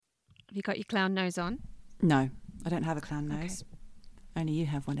Have you got your clown nose on? No, I don't have a clown nose. Only you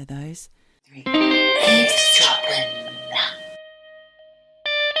have one of those. 3. Eavesdropping.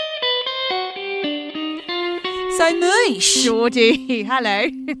 So, Moosh. Geordie, hello.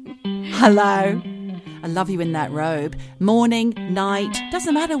 Hello. I love you in that robe. Morning, night,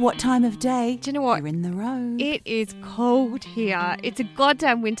 doesn't matter what time of day. Do you know what? You're in the robe. It is cold here. It's a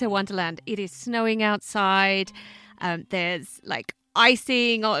goddamn winter wonderland. It is snowing outside. There's like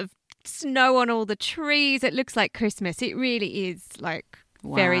icing of snow on all the trees. It looks like Christmas. It really is like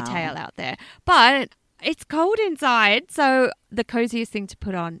fairy tale out there. But it's cold inside, so the coziest thing to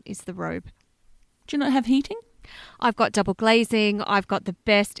put on is the robe. Do you not have heating? I've got double glazing. I've got the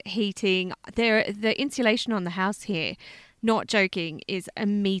best heating. The insulation on the house here, not joking, is a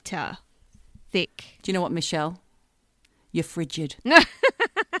metre thick. Do you know what, Michelle? You're frigid.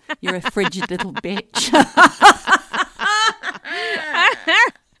 You're a frigid little bitch.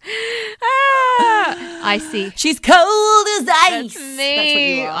 Icy. She's cold as ice. That's me. That's what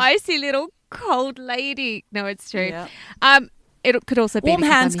you are. Icy little cold lady. No, it's true. Yeah. It could also be Warm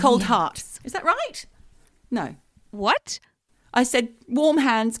because hands, I'm cold here. heart. Is that right? No. What? I said warm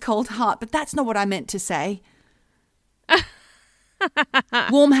hands, cold heart, but that's not what I meant to say.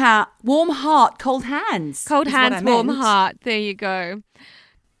 warm heart, cold hands. Cold is what I hands, warm meant. heart. There you go.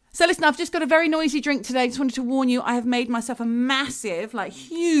 So listen, I've just got a very noisy drink today. Just wanted to warn you, I have made myself a massive, like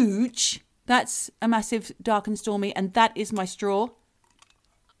huge, that's a massive dark and stormy, and that is my straw.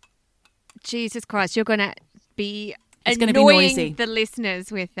 Jesus Christ, you're going to be It's gonna be annoying noisy. the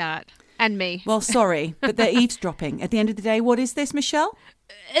listeners with that. And me. Well, sorry, but they're eavesdropping. At the end of the day, what is this, Michelle?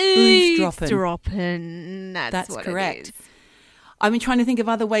 Eavesdropping. That's what correct. it is. I've been trying to think of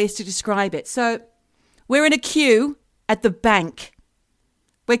other ways to describe it. So we're in a queue at the bank.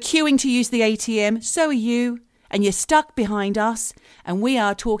 We're queuing to use the ATM. So are you. And you're stuck behind us. And we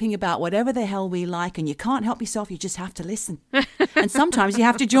are talking about whatever the hell we like. And you can't help yourself. You just have to listen. And sometimes you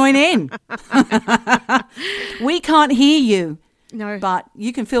have to join in. We can't hear you. No. But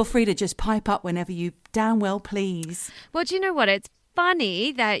you can feel free to just pipe up whenever you damn well please. Well, do you know what? It's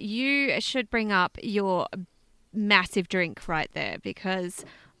funny that you should bring up your massive drink right there because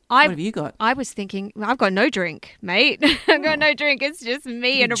What have you got? I was thinking, I've got no drink, mate. I've got no drink. It's just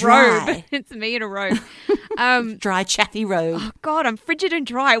me in a Dry. robe. It's me in a robe. Dry, chaffy robe. Oh, God, I'm frigid and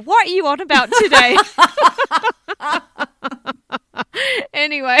dry. What are you on about today?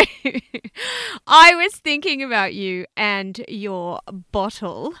 Anyway, I was thinking about you and your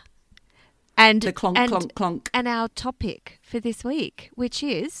bottle and The clonk, clonk, clonk. and our topic for this week, which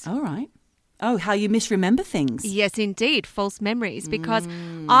is All right. Oh, how you misremember things. yes, indeed, false memories. Because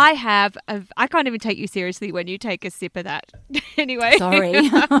I can't even take you seriously when you take a sip of that. Anyway, Sorry.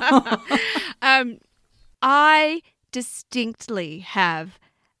 I distinctly have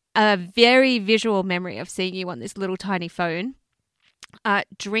a very visual memory of seeing you on this little tiny phone,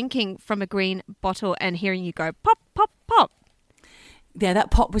 drinking from a green bottle and hearing you go pop, pop, pop. Yeah,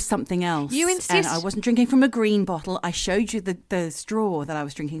 that pop was something else. You insist. And I wasn't drinking from a green bottle. I showed you the straw that I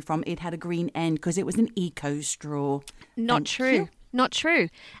was drinking from. It had a green end because it was an eco straw. Not Thank true. you. Not true.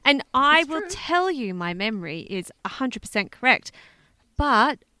 And I It's will true. tell you my memory is 100% correct.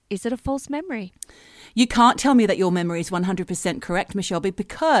 But is it a false memory? You can't tell me that your memory is 100% correct, Michelle, but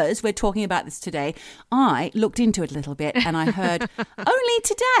because we're talking about this today, I looked into it a little bit and I heard only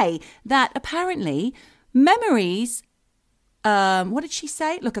today that apparently memories... what did she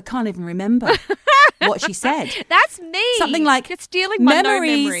say? Look, I can't even remember what she said. That's me. Something like you're stealing my no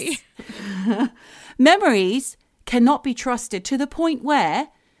memory. Memories cannot be trusted to the point where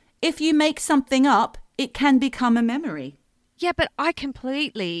if you make something up, it can become a memory. Yeah, but I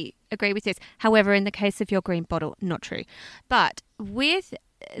completely agree with this. However, in the case of your green bottle, not true. But with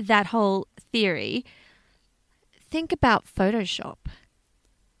that whole theory, think about Photoshop.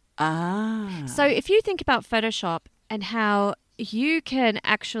 Ah. So if you think about Photoshop and how you can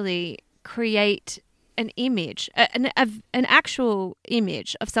actually create an image, an actual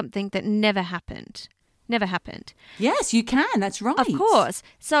image of something that never happened. Never happened. Yes, you can. That's right. Of course.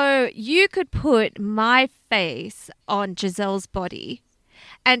 So you could put my face on Giselle's body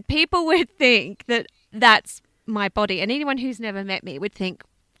and people would think that that's my body. And anyone who's never met me would think,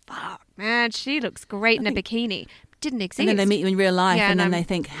 fuck, man, she looks great in a bikini. Didn't exist. And then they meet you in real life Yeah, and then and they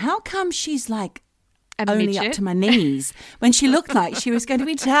think, how come she's like a only midget. up to my knees when she looked like she was going to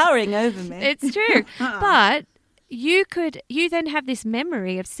be towering over me? It's true. But you then have this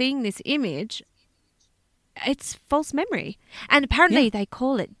memory of seeing this image. It's false memory. And apparently they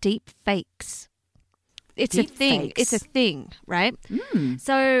call it deep fakes. It's a Deep thing. fakes. It's a thing, right?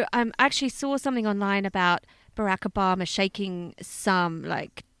 So I actually saw something online about Barack Obama shaking some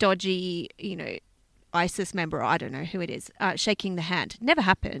like dodgy, ISIS member, or I don't know who it is, shaking the hand. Never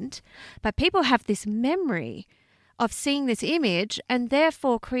happened. But people have this memory of seeing this image and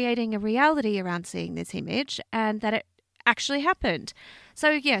therefore creating a reality around seeing this image and that it actually happened. So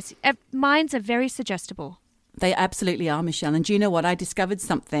yes, minds are very suggestible. They absolutely are, Michelle. And do you know what? I discovered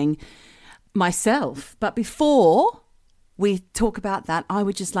something myself. But before we talk about that, I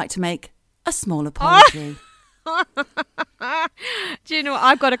would just like to make a small apology. Do you know what?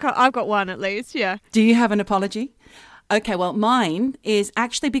 I've got one at least, yeah. Do you have an apology? Okay, well, mine is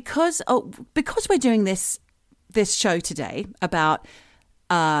actually because we're doing this show today about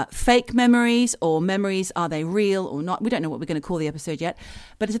fake memories or memories, are they real or not? We don't know what we're going to call the episode yet,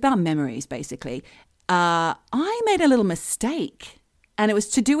 but it's about memories, basically. I made a little mistake, and it was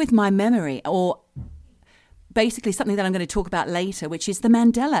to do with my memory, or basically something that I'm going to talk about later, which is the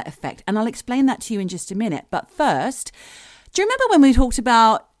Mandela effect. And I'll explain that to you in just a minute. But first, do you remember when we talked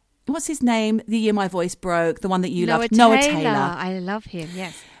about, what's his name, The Year My Voice Broke, the one that you loved? Noah Taylor. I love him,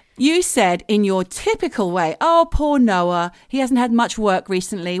 yes. You said in your typical way, oh, poor Noah, he hasn't had much work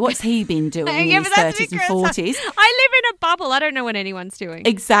recently. What's he been doing in his 30s and 40s? I live in a bubble. I don't know what anyone's doing.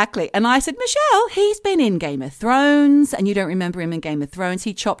 Exactly. And I said, Michelle, he's been in Game of Thrones, and you don't remember him in Game of Thrones.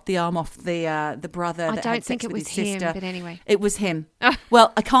 He chopped the arm off the brother that had sex with his sister. I don't think it was him, but anyway. It was him.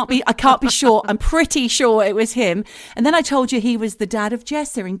 Well, I can't be sure. I'm pretty sure it was him. And then I told you he was the dad of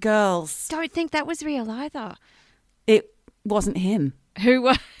Jessa in Girls. Don't think that was real either. It wasn't him. Who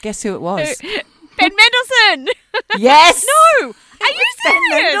was? Guess who it was? Ben Mendelsohn. Yes. No. Are you serious? Ben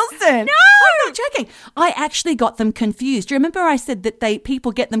Mendelsohn. No. I'm not joking. I actually got them confused. Do you remember I said that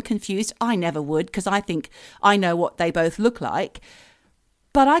people get them confused? I never would, because I think I know what they both look like.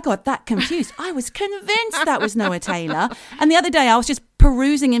 But I got that confused. I was convinced that was Noah Taylor. And the other day I was just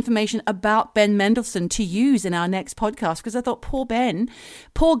perusing information about Ben Mendelsohn to use in our next podcast, because I thought, poor Ben,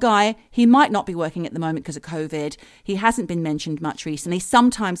 poor guy, he might not be working at the moment because of COVID. He hasn't been mentioned much recently.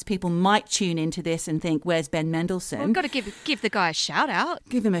 Sometimes people might tune into this and think, where's Ben Mendelsohn? Well, we've got to give the guy a shout out.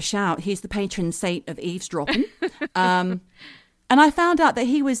 Give him a shout. He's the patron saint of eavesdropping. And I found out that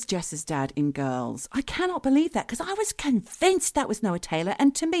he was Jess's dad in Girls. I cannot believe that, because I was convinced that was Noah Taylor.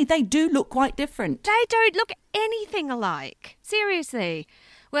 And to me, they do look quite different. They don't look anything alike. Seriously.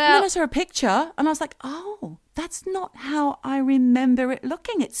 Well, and then I saw a picture and I was like, oh, that's not how I remember it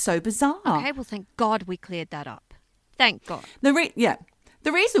looking. It's so bizarre. Okay, well, thank God we cleared that up. Thank God.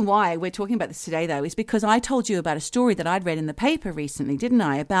 The reason why we're talking about this today, though, is because I told you about a story that I'd read in the paper recently, didn't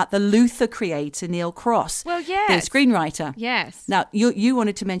I? About the Luther creator, Neil Cross. Well, yes. The screenwriter. Yes. Now, you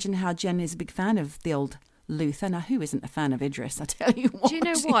wanted to mention how Jen is a big fan of the old Luther. Now, who isn't a fan of Idris? I tell you what. Do you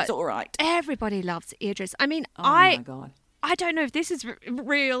know what? It's all right. Everybody loves Idris. I mean, my God. I don't know if this is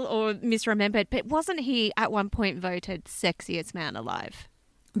real or misremembered, but wasn't he at one point voted sexiest man alive?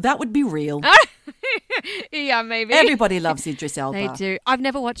 That would be real. Yeah, maybe. Everybody loves Idris Elba. They do. I've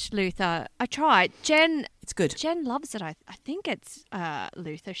never watched Luther. I tried. Jen. It's good. Jen loves it. I think it's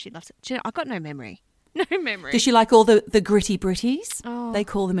Luther. She loves it. I've got no memory. No memory. Does she like all the gritty Britties? Oh. They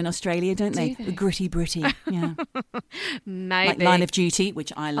call them in Australia, don't they? they? The gritty Britty. Yeah. Maybe. Like Line of Duty,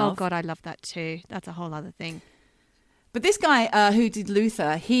 which I love. Oh, God, I love that too. That's a whole other thing. But this guy who did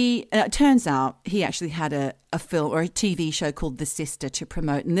Luther, it turns out he actually had a film or a TV show called The Sister to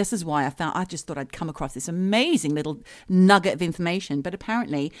promote. And this is why I just thought I'd come across this amazing little nugget of information. But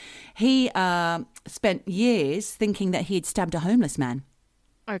apparently he spent years thinking that he had stabbed a homeless man.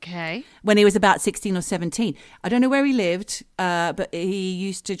 Okay. When he was about 16 or 17. I don't know where he lived, but he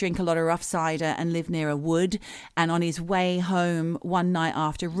used to drink a lot of rough cider and live near a wood. And on his way home one night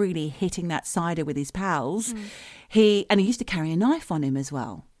after really hitting that cider with his pals, he used to carry a knife on him as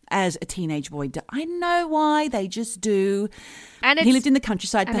well, as a teenage boy. I know why, they just do. And he lived in the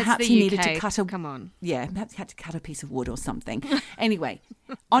countryside. Perhaps he needed to cut Come on. Yeah, perhaps he had to cut a piece of wood or something. Anyway,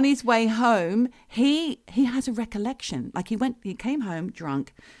 on his way home, he has a recollection. Like he came home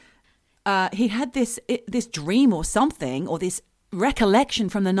drunk. He had this dream or something, or this recollection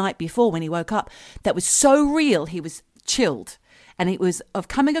from the night before when he woke up that was so real he was chilled. And it was of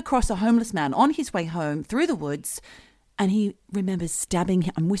coming across a homeless man on his way home through the woods. And he remembers stabbing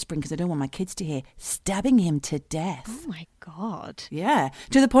him. I'm whispering because I don't want my kids to hear. Stabbing him to death. Oh, my God. Yeah.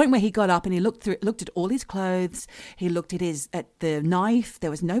 To the point where he got up and he looked at all his clothes. He looked at the knife. There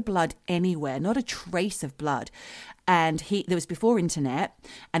was no blood anywhere, not a trace of blood. And there was before internet,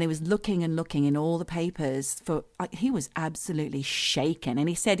 and he was looking and looking in all the papers he was absolutely shaken. And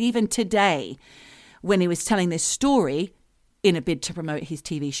he said even today, when he was telling this story, in a bid to promote his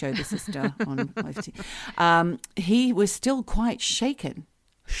TV show, The Sister, on OFT, he was still quite shaken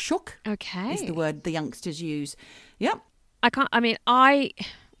Shook Okay. is the word the youngsters use. Yep. I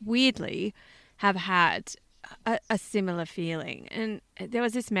weirdly have had a similar feeling. And there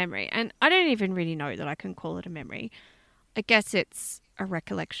was this memory, and I don't even really know that I can call it a memory. I guess it's a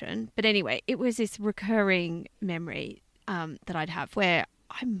recollection. But anyway, it was this recurring memory that I'd have where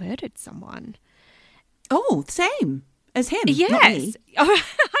I murdered someone. Oh, same as him. Yes. Not me. Oh,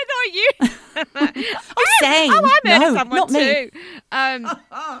 I thought you. Same. Oh, I murdered No, someone not me. too.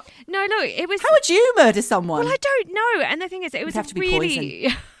 No, look, it was. How would you murder someone? Well, I don't know. And the thing is, it was have to be really.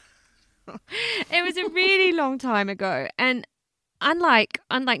 It was a really long time ago, and unlike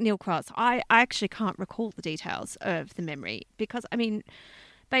Neil Cross, I actually can't recall the details of the memory because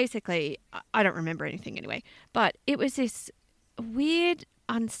basically, I don't remember anything anyway. But it was this weird,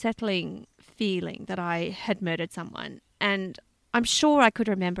 unsettling feeling that I had murdered someone, and I'm sure I could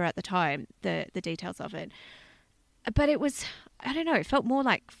remember at the time the details of it. But it was, I don't know, it felt more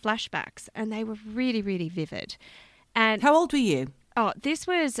like flashbacks, and they were really, really vivid. And How old were you? oh, this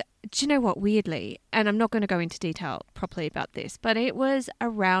was, do you know what, weirdly, and I'm not going to go into detail properly about this, but it was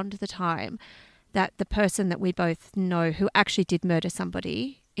around the time that the person that we both know who actually did murder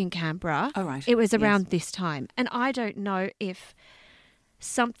somebody in Canberra, Oh, right. it was Yes. around this time. And I don't know if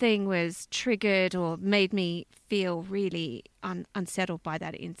something was triggered or made me feel really unsettled by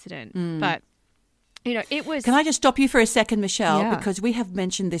that incident. But, it was... Can I just stop you for a second, Michelle? Yeah. Because we have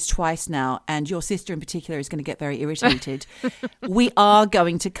mentioned this twice now, and your sister in particular is going to get very irritated. We are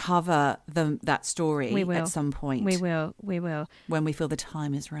going to cover that story We will. at some point. We will. When we feel the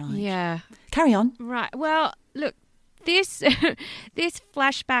time is right. Yeah. Carry on. Right. Well, look, this this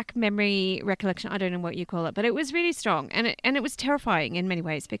flashback memory recollection, I don't know what you call it, but it was really strong, and it was terrifying in many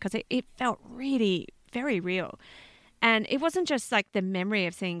ways because it felt really very real. And it wasn't just like the memory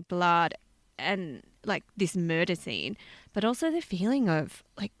of seeing blood and like this murder scene, but also the feeling of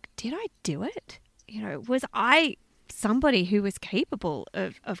like, did I do it? Was I somebody who was capable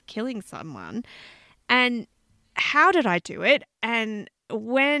of killing someone? And how did I do it? And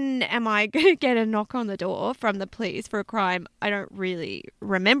when am I going to get a knock on the door from the police for a crime I don't really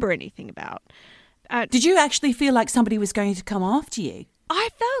remember anything about? Did you actually feel like somebody was going to come after you? I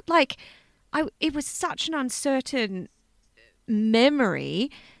felt like it was such an uncertain memory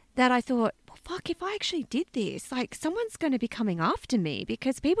that I thought, well, fuck, if I actually did this, like someone's going to be coming after me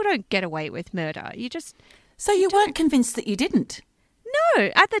because people don't get away with murder. So you weren't convinced that you didn't?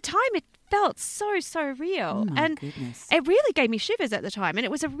 No, at the time it felt so real. Oh, my and goodness. it really gave me shivers at the time, and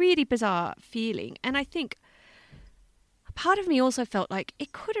it was a really bizarre feeling. And I think part of me also felt like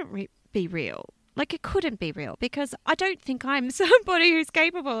it couldn't be real. Like it couldn't be real because I don't think I'm somebody who's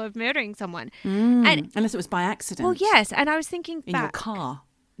capable of murdering someone. And Unless it was by accident. well, yes, and I was thinking In your back. car.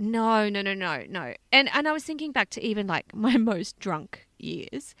 No. And I was thinking back to even like my most drunk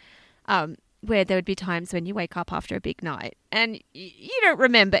years, where there would be times when you wake up after a big night and you don't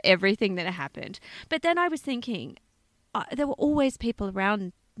remember everything that happened. But then I was thinking, there were always people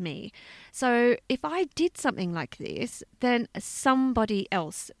around me. So if I did something like this, then somebody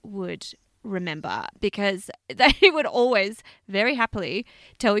else would remember because they would always very happily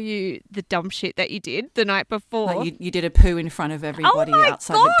tell you the dumb shit that you did the night before. Like you did a poo in front of everybody oh my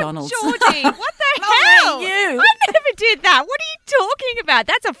outside God, McDonald's. Georgie, what the Not hell? me, you. I never did that. What are you talking about?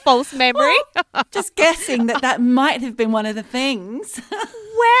 That's a false memory. Just guessing that might have been one of the things.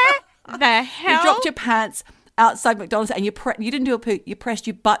 Where the hell? You dropped your pants outside McDonald's and you didn't do a poo. You pressed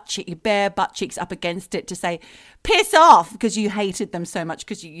your bare butt cheeks up against it to say, piss off, because you hated them so much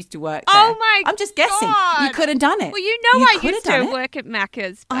because you used to work there. Oh my I'm just guessing. God. You could have done it. Well, you know I could have used done to it. work at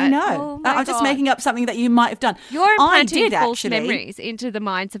Macca's. I know. Oh my I'm just God. making up something that you might have done. You're I implanting did false actually. memories into the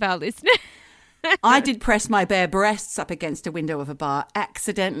minds of our listeners. I did press my bare breasts up against a window of a bar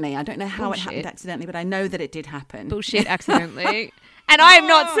accidentally. I don't know how Bullshit. it happened accidentally, but I know that it did happen. Bullshit, accidentally. And I am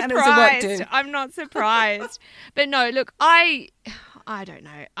not And it was a work surprised. do. I'm not surprised. But no, look, I don't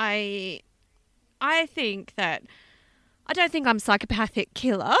know. I think that I don't think I'm a psychopathic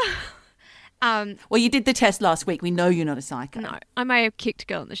killer. Well, you did the test last week. We know you're not a psycho. No, I may have kicked a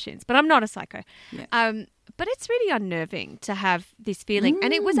girl in the shins, but I'm not a psycho. Yeah. But it's really unnerving to have this feeling,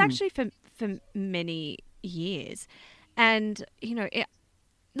 and it was actually for many years. And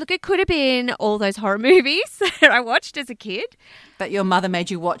look, it could have been all those horror movies that I watched as a kid. That your mother made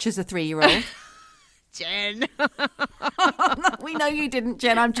you watch as a 3-year-old. Jen. We know you didn't,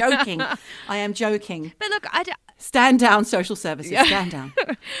 Jen. I'm joking. I am joking. But look, Stand down, social services. Stand down.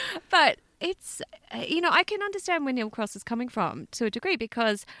 but it's, I can understand where Neil Cross is coming from to a degree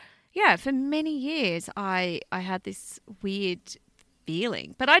because, yeah, for many years I had this weird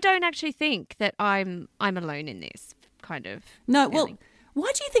feeling. But I don't actually think that I'm alone in this kind of No, feeling.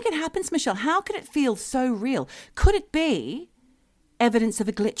 Why do you think it happens, Michelle? How could it feel so real? Could it be evidence of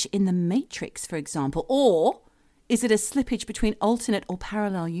a glitch in the Matrix, for example? Or is it a slippage between alternate or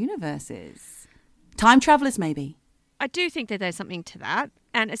parallel universes? Time travelers, maybe? I do think that there's something to that.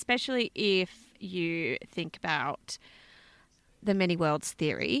 And especially if you think about the many worlds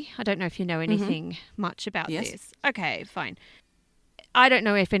theory. I don't know if you know anything much about this. Okay, fine. I don't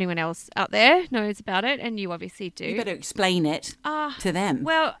know if anyone else out there knows about it, and you obviously do. You better explain it to them.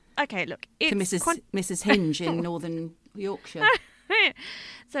 Well, okay, look. To Mrs. Hinge in Northern Yorkshire.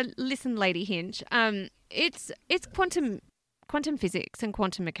 So listen, Lady Hinge. It's quantum physics and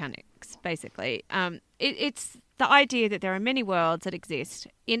quantum mechanics, basically. It's the idea that there are many worlds that exist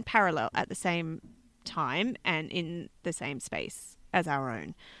in parallel at the same time and in the same space as our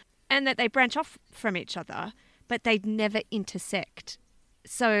own, and that they branch off from each other, but they never intersect.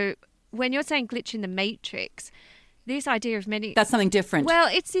 So when you're saying glitch in the Matrix, this idea of many... That's something different. Well,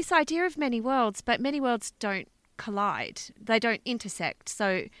 it's this idea of many worlds, but many worlds don't collide. They don't intersect.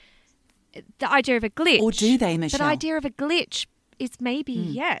 So the idea of a glitch... Or do they, Michelle? The idea of a glitch is maybe,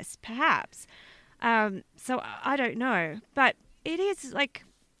 yes, perhaps. So I don't know. But it is like...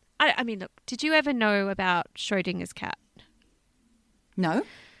 I mean, look, did you ever know about Schrodinger's cat? No.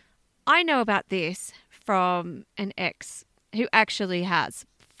 I know about this from an ex who actually has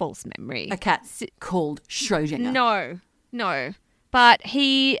false memory. A cat called Schrodinger. No. But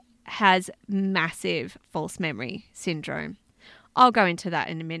he has massive false memory syndrome. I'll go into that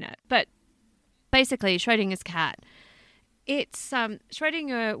in a minute. But basically, Schrodinger's cat, it's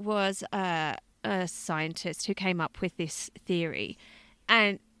Schrodinger was a scientist who came up with this theory.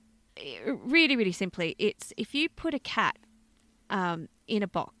 And really, really simply, it's if you put a cat in a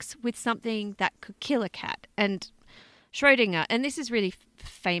box with something that could kill a cat, and Schrodinger, and this is really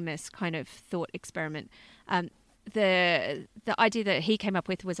famous kind of thought experiment, the idea that he came up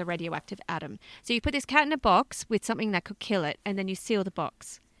with was a radioactive atom. So you put this cat in a box with something that could kill it, and then you seal the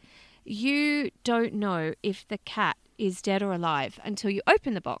box. You don't know if the cat is dead or alive until you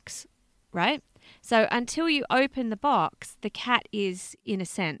open the box, right? So until you open the box, the cat is, in a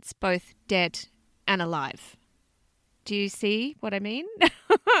sense, both dead and alive. Do you see what I mean?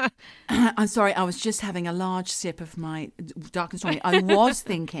 I'm sorry, I was just having a large sip of my dark and stormy. I was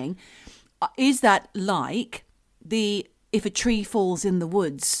thinking, is that like if a tree falls in the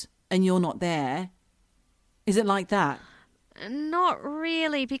woods and you're not there? Is it like that? Not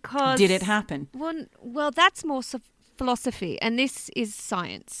really, because... Did it happen? Well, that's more philosophy, and this is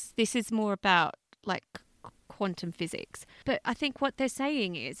science. This is more about, like, quantum physics. But I think what they're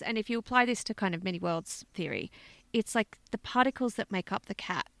saying is, and if you apply this to kind of many worlds theory, it's like the particles that make up the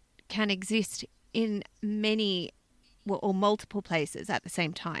cat can exist in many or multiple places at the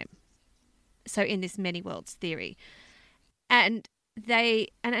same time. So in this many worlds theory. And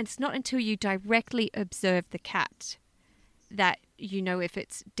it's not until you directly observe the cat that you know if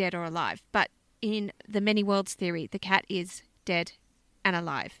it's dead or alive. But in the many worlds theory, the cat is dead and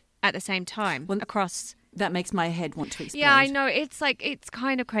alive at the same time across... That makes my head want to explode. Yeah, I know. It's like, it's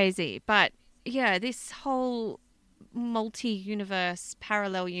kind of crazy. But yeah, this whole multi-universe,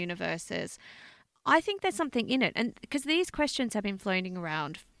 parallel universes, I think there's something in it. And because these questions have been floating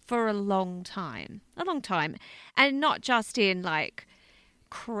around for a long time. And not just in like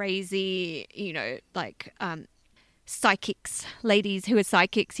crazy, like psychics, ladies who are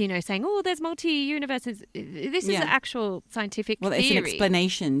psychics, saying, oh, there's multi-universes. This is an actual scientific theory. Well, it's an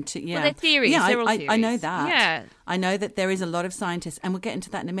explanation to, Well, they're theories. Yeah, they're all theories. I know that. Yeah. I know that there is a lot of scientists, and we'll get into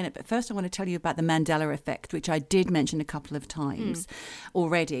that in a minute. But first I want to tell you about the Mandela effect, which I did mention a couple of times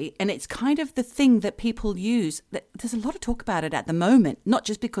already. And it's kind of the thing that people use. There's a lot of talk about it at the moment, not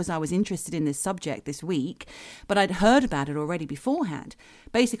just because I was interested in this subject this week, but I'd heard about it already beforehand.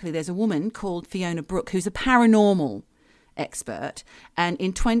 Basically, there's a woman called Fiona Brooke who's a paranormal expert, and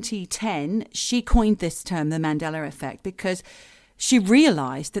in 2010 she coined this term, the Mandela effect, because she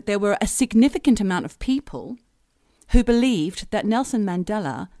realized that there were a significant amount of people who believed that Nelson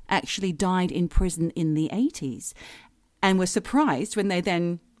Mandela actually died in prison in the 80s, and were surprised when they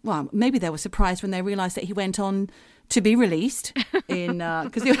were surprised when they realized that he went on to be released and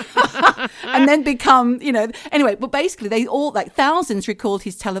then become, anyway, but basically they all, like thousands, recalled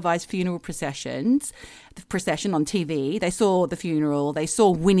his televised funeral procession on TV. They saw the funeral. They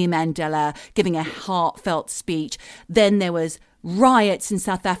saw Winnie Mandela giving a heartfelt speech. Then there was riots in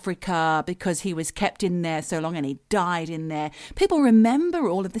South Africa because he was kept in there so long and he died in there. People remember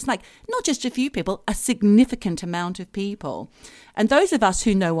all of this, like not just a few people, a significant amount of people. And those of us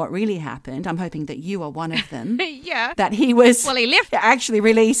who know what really happened, I'm hoping that you are one of them. Yeah. That he was he lived. Actually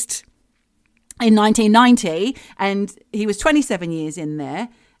released in 1990, and he was 27 years in there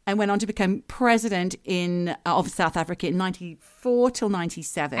and went on to become president of South Africa in 94 till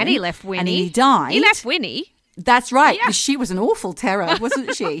 97. And he left Winnie. And he died. He left Winnie. That's right. Yeah. She was an awful terror,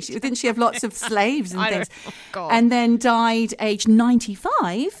 wasn't she? Didn't she have lots of slaves and things? Oh, God. And then died aged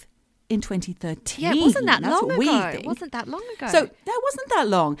 95 in 2013. Yeah, it wasn't that That's long what ago. we It think. wasn't that long ago. So that wasn't that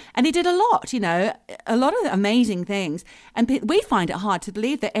long. And he did a lot, a lot of amazing things. And we find it hard to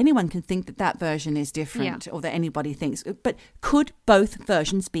believe that anyone can think that that version is different or that anybody thinks. But could both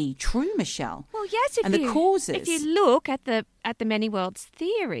versions be true, Michelle? well, yes, the causes. if you look at the many worlds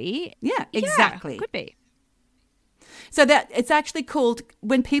theory, Yeah, exactly. could be. So that it's actually called,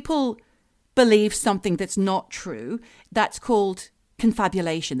 when people believe something that's not true, that's called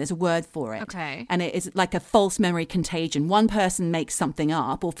confabulation. There's a word for it. Okay. And it is like a false memory contagion. One person makes something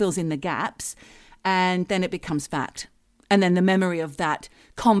up or fills in the gaps, and then it becomes fact. And then the memory of that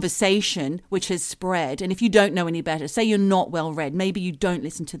conversation, which has spread. And if you don't know any better, say you're not well read, maybe you don't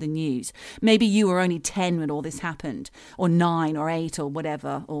listen to the news. Maybe you were only 10 when all this happened, or 9 or 8 or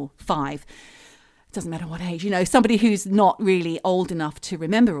whatever, or 5. It doesn't matter what age, somebody who's not really old enough to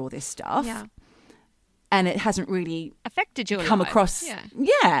remember all this stuff. Yeah. And it hasn't really Affected your come life. across.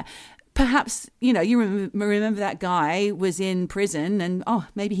 Yeah. Perhaps, you remember that guy was in prison and,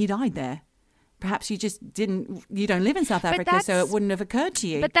 maybe he died there. Perhaps you don't live in South Africa, so it wouldn't have occurred to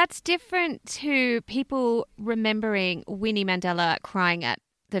you. But that's different to people remembering Winnie Mandela crying at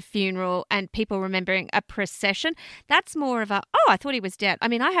the funeral and people remembering a procession. That's more of I thought he was dead. I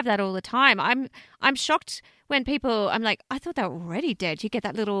mean, I have that all the time. I'm shocked when I'm like, I thought they were already dead. You get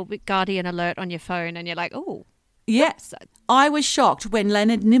that little Guardian alert on your phone and you're like, oh. Yes. I was shocked when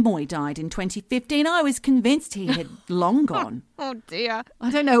Leonard Nimoy died in 2015. I was convinced he had long gone. Oh, dear.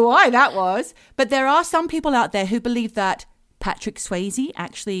 I don't know why that was. But there are some people out there who believe that Patrick Swayze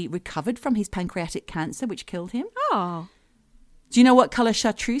actually recovered from his pancreatic cancer, which killed him. Oh. Do you know what colour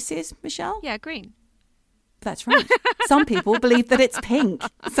chartreuse is, Michelle? Yeah, green. That's right. Some people believe that it's pink.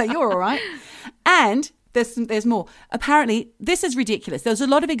 So you're all right. And there's more. Apparently, this is ridiculous. There's a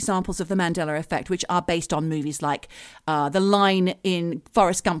lot of examples of the Mandela effect, which are based on movies like the line in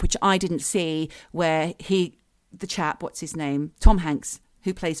Forrest Gump, which I didn't see, where the chap, what's his name? Tom Hanks,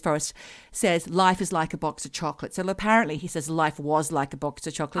 who plays Forrest, says life is like a box of chocolates. So apparently he says life was like a box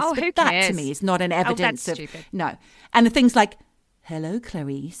of chocolates. Oh, but who that cares? to me is not an evidence that's of... stupid. No. And the things like, hello,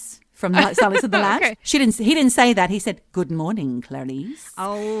 Clarice, from Silence of the Lambs. Okay. He didn't say that. He said, good morning, Clarice.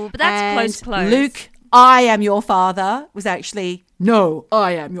 Oh, but that's And close. Luke, I am your father, was actually, no,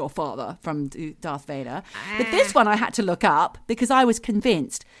 I am your father, from Darth Vader. But this one I had to look up because I was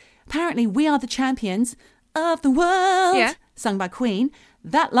convinced. Apparently, we are the champions of the world, Yeah. sung by Queen.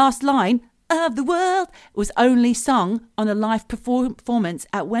 That last line, of the world, was only sung on a live performance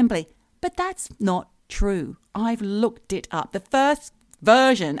at Wembley. But that's not true. I've looked it up. The first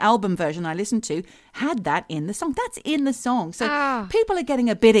album version I listened to, had that in the song. That's in the song. So people are getting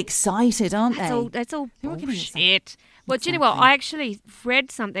a bit excited, aren't they? That's all They're all getting bullshit. Well, do you know what? I actually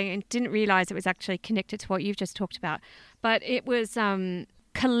read something and didn't realise it was actually connected to what you've just talked about. But it was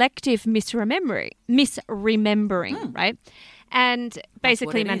collective misremembering, right? And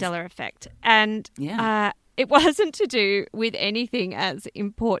basically what it is. Mandela effect. And it wasn't to do with anything as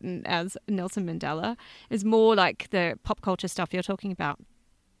important as Nelson Mandela. It was more like the pop culture stuff you're talking about.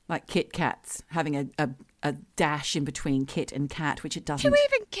 Like Kit Kats, having a dash in between Kit and Cat, which it doesn't. Who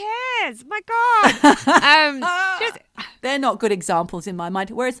even cares? My God. They're not good examples in my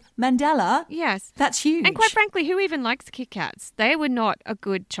mind. Whereas Mandela, Yes. that's huge. And quite frankly, who even likes Kit Kats? They were not a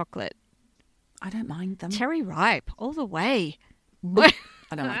good chocolate. I don't mind them. Cherry ripe all the way. I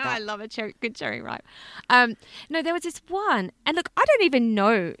don't like I that. love a good cherry ripe. No, there was this one, and look, I don't even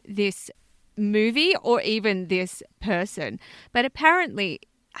know this movie or even this person, but apparently,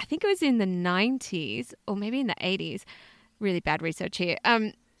 I think it was in the 90s or maybe in the 80s. Really bad research here.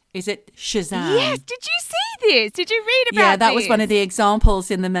 Is it Shazam? Yes, did you see this? Did you read about Yeah, that this? was one of the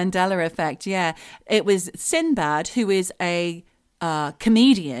examples in the Mandela effect. Yeah, it was Sinbad, who is a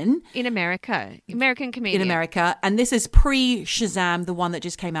comedian in America, American comedian. in America, and this is pre-Shazam, the one that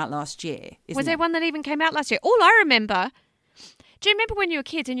just came out last year. Was there one that even came out last year? All I remember. Do you remember when you were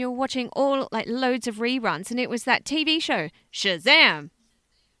kids and you were watching loads of reruns and it was that TV show Shazam?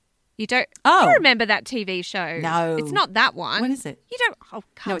 You don't. Oh. You remember that TV show? No. It's not that one. What is it? You don't. Oh,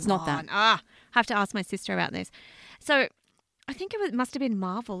 come on. No, it's not that. I have to ask my sister about this. So, I think must have been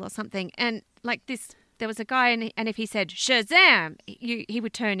Marvel or something, and like this. There was a guy, and if he said Shazam, he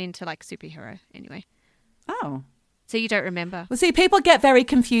would turn into like superhero anyway. Oh. So you don't remember? Well, see, people get very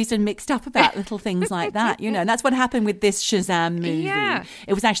confused and mixed up about little things like that, you know. And that's what happened with this Shazam movie. Yeah.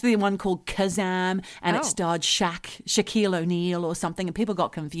 It was actually one called Kazam, and Oh. it starred Shaquille O'Neal or something, and people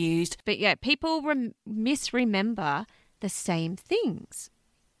got confused. But yeah, people misremember the same things.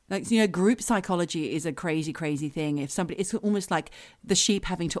 Like, you know, group psychology is a crazy, crazy thing. If somebody, it's almost like the sheep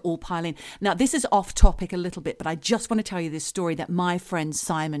having to all pile in. Now, this is off topic a little bit, but I just want to tell you this story that my friend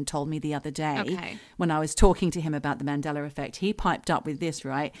Simon told me the other day Okay. when I was talking to him about the Mandela effect. He piped up with this,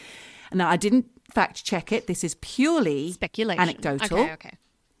 right? Now, I didn't fact check it. This is purely Speculation. anecdotal, Okay.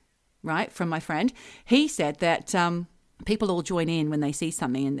 right, from my friend. He said that people all join in when they see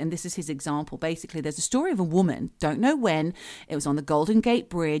something, and this is his example. Basically, there's a story of a woman, don't know when, it was on the Golden Gate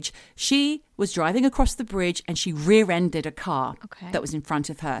Bridge. She was driving across the bridge and she rear-ended a car Okay. that was in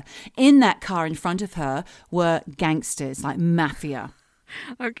front of her. In that car in front of her were gangsters, like mafia.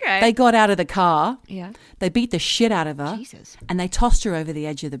 Okay. They got out of the car, Yeah. they beat the shit out of her, Jesus. and they tossed her over the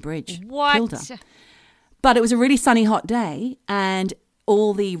edge of the bridge. What? Killed her. But it was a really sunny, hot day, and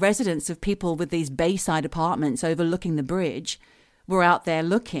all the residents of people with these bayside apartments overlooking the bridge were out there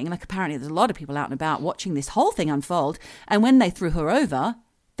looking. Like, apparently there's a lot of people out and about watching this whole thing unfold. And when they threw her over,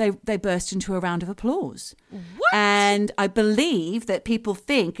 they burst into a round of applause. What? And I believe that people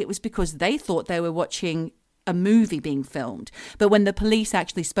think it was because they thought they were watching a movie being filmed. But when the police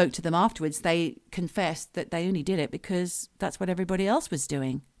actually spoke to them afterwards, they confessed that they only did it because that's what everybody else was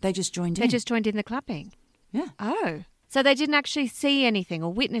doing. They just joined in. They just joined in the clapping. Yeah. Oh. So they didn't actually see anything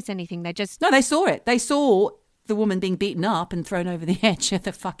or witness anything. They just... No, they saw it. They saw the woman being beaten up and thrown over the edge of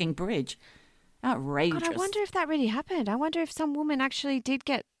the fucking bridge. Outrageous. God, I wonder if that really happened. I wonder if some woman actually did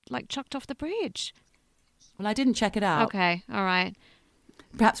get, like, chucked off the bridge. Well, I didn't check it out. Okay. All right.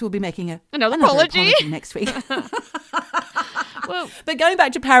 Perhaps we'll be making Another apology. next week. Well, But going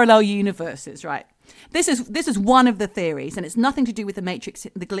back to parallel universes, right? This is one of the theories, and it's nothing to do with the Matrix,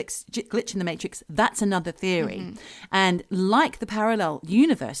 the glitch in the Matrix. That's another theory. Mm-hmm. And like the parallel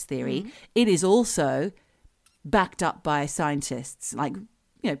universe theory, it is also backed up by scientists, like,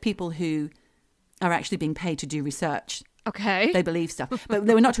 you know, people who are actually being paid to do research. okay. They believe stuff. But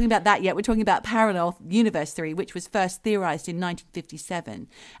we're not talking about that yet. We're talking about parallel universe theory, which was first theorized in 1957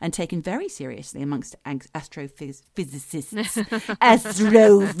 and taken very seriously amongst astrophysicists.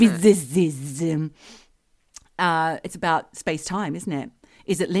 Astrophysicists. It's about space-time, isn't it?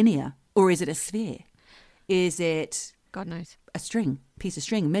 Is it linear or is it a sphere? Is it God knows. a piece of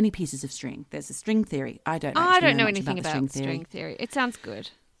string, many pieces of string? There's a string theory. I don't I actually don't know much anything the about string theory. It sounds good.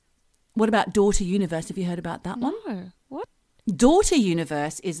 What about Daughter Universe? Have you heard about that one? No. What? Daughter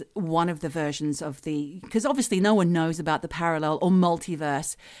Universe is one of the versions of because obviously no one knows about the parallel or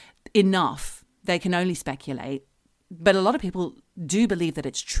multiverse enough. They can only speculate. But a lot of people do believe that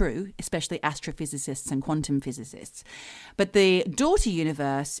it's true, especially astrophysicists and quantum physicists. But the Daughter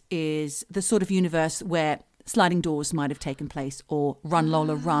Universe is the sort of universe where Sliding Doors might have taken place, or Run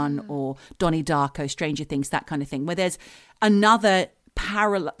Lola Run, or Donnie Darko, Stranger Things, that kind of thing, where there's another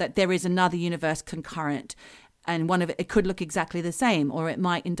parallel, that there is another universe concurrent, and one of it could look exactly the same, or it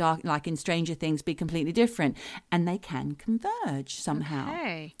might like in Stranger Things be completely different, and they can converge somehow.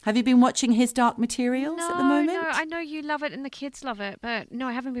 Okay. Have you been watching His Dark Materials at the moment? No, I know you love it and the kids love it, but no,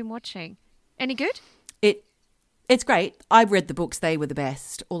 I haven't been watching. Any good? It's great. I read the books; they were the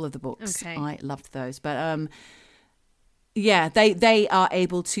best. All of the books, Okay. I loved those. But yeah, they are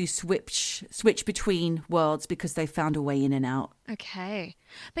able to switch between worlds because they found a way in and out. Okay.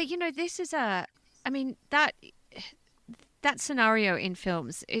 But you know, this is that scenario in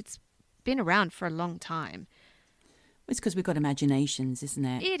films, it's been around for a long time. It's because we've got imaginations, isn't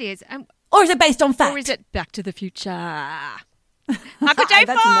it? It is. Or is it based on fact? Or is it Back to the Future? Michael J.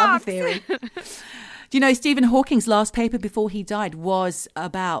 That's another Fox! theory. Do you know Stephen Hawking's last paper before he died was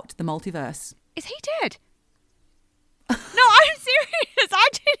about the multiverse? Is he dead? No, I'm serious. I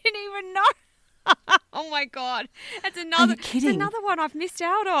didn't even know. Oh my God. It's another, Are you kidding? It's another one I've missed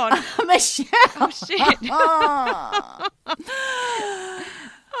out on. Michelle! Oh, shit.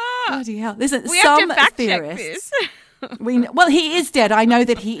 Bloody hell. Listen, We have some to fact check theorists... this. Well, he is dead. I know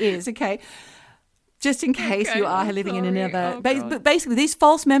that he is, okay? Just in case Okay, you are I'm living in sorry. another... Oh, but God. basically, these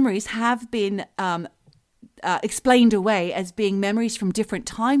false memories have been explained away as being memories from different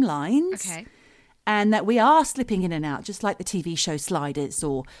timelines. Okay. And that we are slipping in and out, just like the TV show Sliders,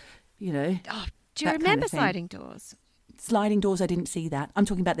 or, you know... Oh, do you that kind remember of thing. Sliding Doors? Sliding Doors, I didn't see that. I'm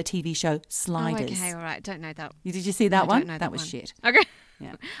talking about the TV show Sliders. Oh, okay, all right. Don't know that. Did you see that I one? don't know that was one. shit. Okay.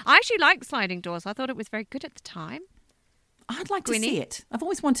 Yeah. I actually liked Sliding Doors. I thought it was very good at the time. I'd like to Gwynny? see it. I've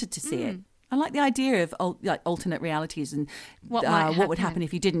always wanted to see it. I like the idea of like alternate realities and What might what would happen. happen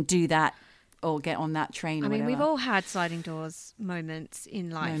if you didn't do that or get on that train or I mean, whatever. we've all had sliding doors moments in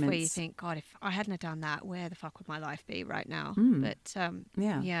life where you Moments. think, God, if I hadn't have done that, where the fuck would my life be right now? Mm. But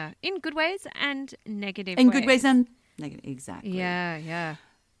Yeah. in good ways and negative In ways. good ways and negative. Exactly. Yeah.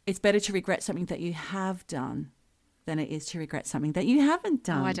 It's better to regret something that you have done than it is to regret something that you haven't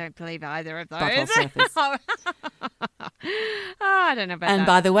done. Oh, I don't believe either of those. Butthole surface. I don't know about And that.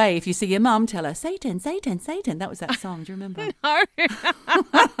 by the way, if you see your mum, tell her, Satan, Satan, Satan. That was that song. Do you remember? No.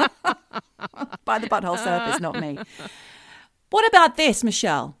 By the butthole surface, not me. What about this,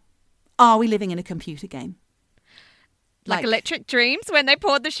 Michelle? Are we living in a computer game? Like Electric Dreams when they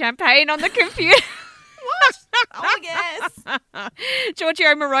poured the champagne on the computer. Oh, yes.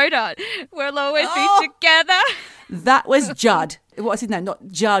 Giorgio Moroder. We'll always Oh. be together. That was Judd. What's his name? Not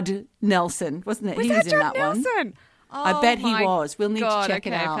Judd Nelson, wasn't it? Was He that was in John that one. Nelson? I bet he my was. We'll need God, to check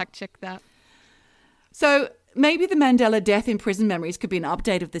it okay, out. fact check that. So maybe the Mandela death in prison memories could be an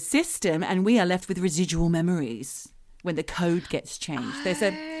update of the system, and we are left with residual memories when the code gets changed. There's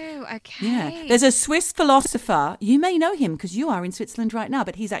a Swiss philosopher. You may know him because you are in Switzerland right now,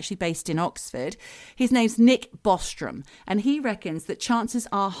 but he's actually based in Oxford. His name's Nick Bostrom, and he reckons that chances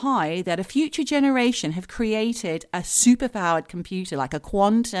are high that a future generation have created a superpowered computer, like a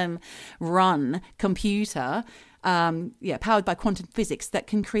quantum run computer, powered by quantum physics, that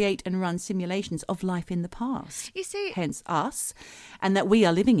can create and run simulations of life in the past. You see, Hence us, and that we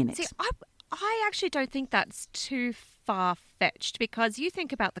are living in it. See, I actually don't think that's too far-fetched because you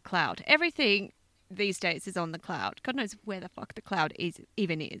think about the cloud. Everything these days is on the cloud. God knows where the fuck the cloud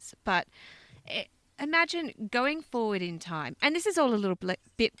even is. But imagine going forward in time. And this is all a little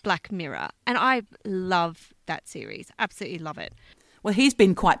bit Black Mirror. And I love that series. Absolutely love it. Well, he's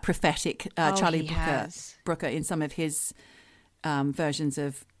been quite prophetic, Charlie he Brooker, has. in some of his versions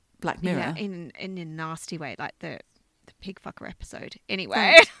of Black Mirror. Yeah, in a nasty way, like the pig fucker episode.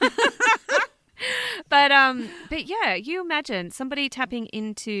 Anyway. But yeah, you imagine somebody tapping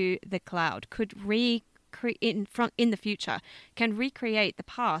into the cloud could in the future can recreate the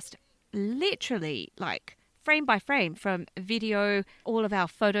past literally like frame by frame from video, all of our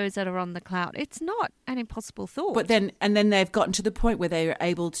photos that are on the cloud. It's not an impossible thought. But then they've gotten to the point where they're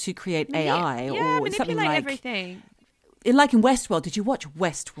able to create AI or manipulate something like everything. Like in Westworld. Did you watch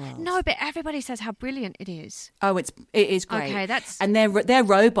Westworld? No, but everybody says how brilliant it is. Oh, it is great. Okay, and they're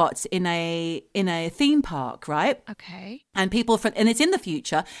robots in a theme park, right? Okay. And and it's in the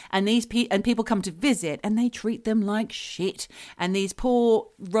future, and people come to visit, and they treat them like shit. And these poor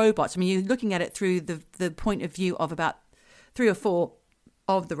robots. I mean, you're looking at it through the point of view of about 3 or 4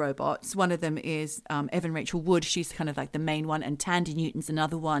 of the robots. One of them is Evan Rachel Wood. She's kind of like the main one, and Tandy Newton's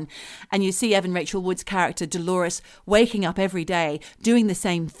another one. And you see Evan Rachel Wood's character Dolores waking up every day doing the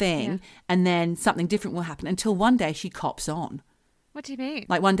same thing, and then something different will happen until one day she cops on. What do you mean?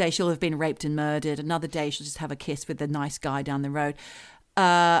 Like one day she'll have been raped and murdered. Another day she'll just have a kiss with a nice guy down the road.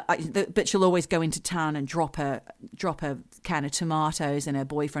 But she'll always go into town and drop a can of tomatoes, and her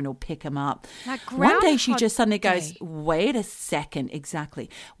boyfriend will pick them up. Like one day she Groundhog just suddenly goes, Day. wait a second. Exactly.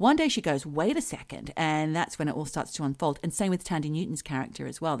 One day she goes, wait a second. And that's when it all starts to unfold. And same with Tandy Newton's character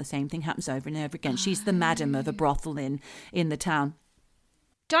as well. The same thing happens over and over again. She's the madam of a brothel in the town.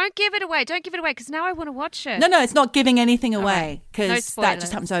 Don't give it away. Don't give it away because now I want to watch it. No, it's not giving anything All away right. because No that spoilers.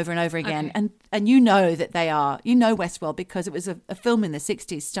 just happens over and over again. Okay. And you know that you know Westworld because it was a film in the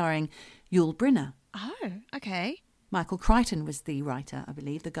 60s starring Yul Brynner. Oh, okay. Michael Crichton was the writer, I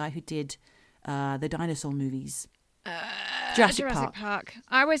believe, the guy who did the dinosaur movies. Jurassic Park.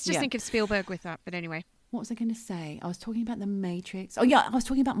 I always just Yeah. think of Spielberg with that, but anyway. What was I going to say? I was talking about The Matrix. Oh, yeah, I was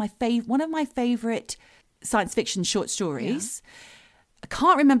talking about one of my favourite science fiction short stories. I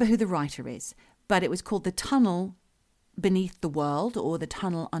can't remember who the writer is, but it was called The Tunnel Beneath the World or The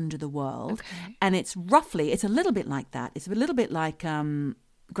Tunnel Under the World. Okay. And it's a little bit like that. It's a little bit like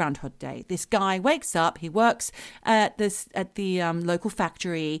Groundhog Day. This guy wakes up, he works at the local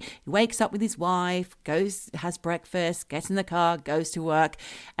factory, he wakes up with his wife, has breakfast, gets in the car, goes to work,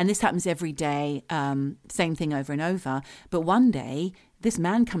 and this happens every day, same thing over and over. But one day, this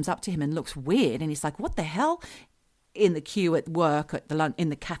man comes up to him and looks weird, and he's like, what the hell? In the queue at work, in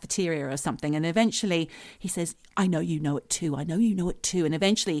the cafeteria or something. And eventually he says, I know you know it too. I know you know it too. And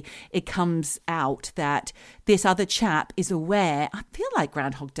eventually it comes out that this other chap is aware. I feel like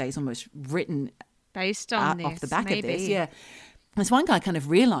Groundhog Day is almost written Based on this. off the back maybe. of this. Yeah. This one guy kind of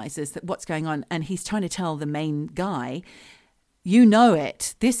realizes that what's going on, and he's trying to tell the main guy, you know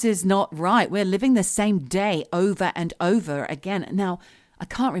it. This is not right. We're living the same day over and over again. Now, I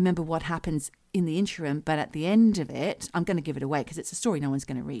can't remember what happens in the interim, but at the end of it, I'm going to give it away because it's a story no one's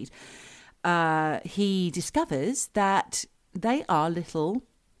going to read. He discovers that they are little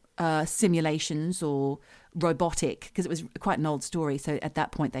simulations or robotic, because it was quite an old story. So at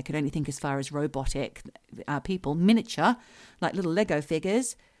that point, they could only think as far as robotic people, miniature, like little Lego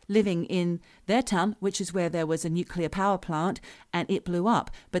figures, living in their town, which is where there was a nuclear power plant, and it blew up.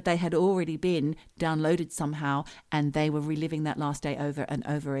 But they had already been downloaded somehow, and they were reliving that last day over and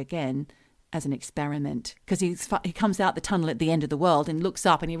over again as an experiment. Because he comes out the tunnel at the end of the world and looks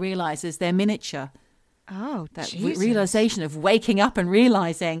up and he realizes they're miniature. Oh, That Jesus. realization of waking up and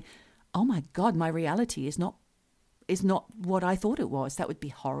realizing, oh my God, my reality is not what I thought it was. That would be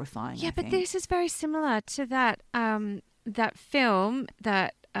horrifying. Yeah, I but think. this is very similar to that that film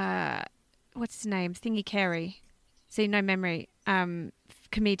that what's his name? Thingy Carey. See, no memory.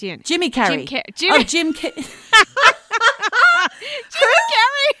 Comedian. Jimmy Carrey. Jim Oh, Jim Carrey. Jim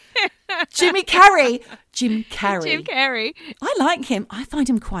Carrey. Jimmy Carrey. Jim Carrey. Jim Carrey. I like him. I find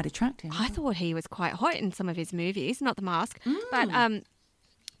him quite attractive. I thought he was quite hot in some of his movies, not The Mask, Mm. but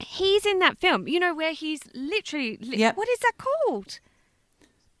he's in that film. You know where he's literally. Yep. What is that called?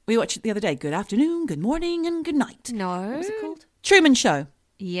 We watched it the other day. Good afternoon, good morning, and good night. No. What was it called? Truman Show.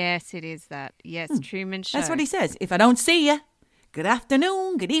 Yes, it is that. Yes, Truman Show. That's what he says. If I don't see you, good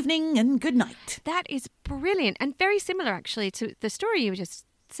afternoon, good evening, and good night. That is brilliant and very similar actually to the story you were just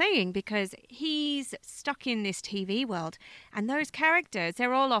saying, because he's stuck in this TV world and those characters,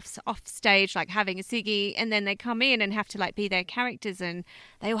 they're all off stage like having a ciggy, and then they come in and have to like be their characters and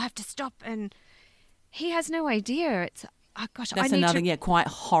they all have to stop, and he has no idea. It's That's another quite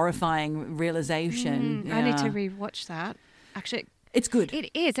horrifying realization. I need to Yeah. rewatch that. Actually, It's good.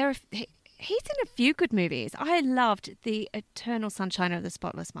 it is. He's in a few good movies. I loved The Eternal Sunshine of the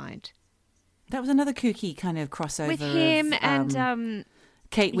Spotless Mind That was another kooky kind of crossover with him of, and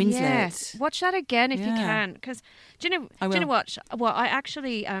Kate Winslet. Yes, watch that again if you Yeah. can. Because do you know what? Well, I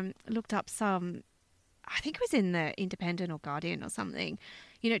actually looked up some. I think it was in the Independent or Guardian or something.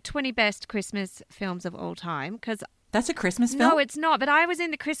 20 best Christmas films of all time. Because That's a Christmas film? no, it's not. But I was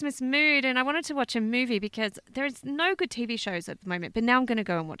in the Christmas mood and I wanted to watch a movie because there's no good TV shows at the moment. But now I'm going to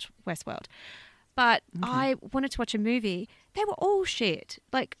go and watch Westworld. But I wanted to watch a movie. They were all shit,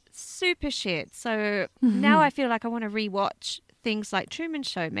 like super shit. So now I feel like I want to rewatch things like Truman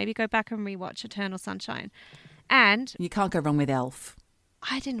Show. Maybe go back and rewatch Eternal Sunshine. And You can't go wrong with Elf.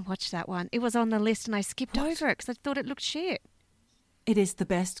 I didn't watch that one. It was on the list and I skipped over it because I thought it looked shit. It is the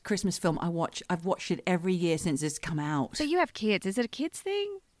best Christmas film I watch. I've watched it every year since it's come out. So you have kids. Is it a kids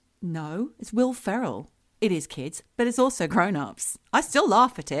thing? No, it's Will Ferrell. It is kids, but it's also grown-ups. I still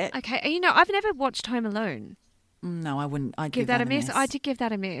laugh at it. Okay. I've never watched Home Alone. No, I wouldn't. I'd Give that a miss. I did give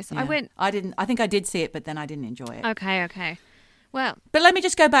that a miss. Yeah. I went. I didn't. I think I did see it, but then I didn't enjoy it. Okay. Well, But let me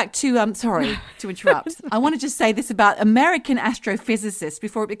just go back to, sorry to interrupt. I want to just say this about American Astrophysicist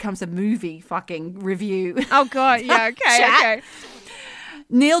before it becomes a movie fucking review. oh God, yeah, okay, Chat. okay.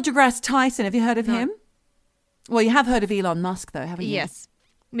 Neil deGrasse Tyson, have you heard of No. him? Well, you have heard of Elon Musk though, haven't you? Yes,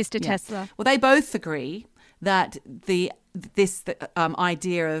 Mr. Yeah. Tesla. Well, they both agree that this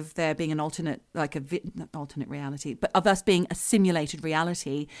idea of there being an alternate, like not alternate reality, but of us being a simulated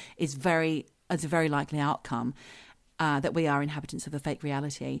reality is a very likely outcome. That we are inhabitants of a fake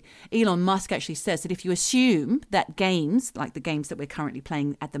reality. Elon Musk actually says that if you assume that games, like the games that we're currently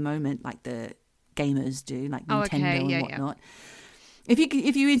playing at the moment, like the gamers do, like Nintendo and whatnot,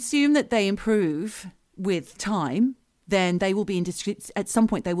 if you assume that they improve with time, then they will be at some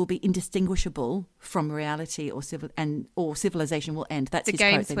point they will be indistinguishable from reality or civilization will end. That's The his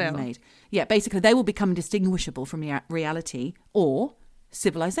games quote that he will. made. Yeah, basically they will become indistinguishable from reality, or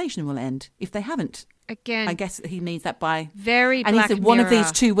civilization will end if they haven't. Again, I guess he means that by very and Black he said one of Mirror.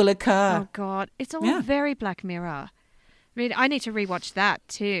 these two will occur. Oh God, it's all Yeah. very Black Mirror. I mean, I need to rewatch that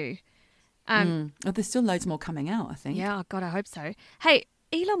too. Oh, there's still loads more coming out, I think. Yeah, God, I hope so. Hey,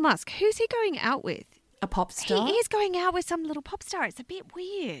 Elon Musk, who's he going out with? A pop star. He is going out with some little pop star. It's a bit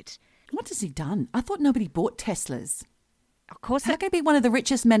weird. What has he done? I thought nobody bought Teslas. Of course. How can he be one of the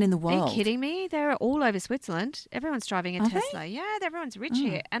richest men in the Are world? you kidding me? They're all over Switzerland. Everyone's driving a Are they? Tesla. Yeah, everyone's rich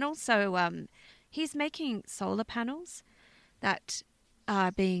here. And also, he's making solar panels that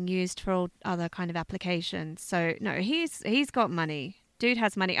are being used for all other kind of applications. So no, he's got money. Dude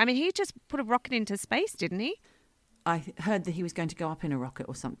has money. I mean, he just put a rocket into space, didn't he? I heard that he was going to go up in a rocket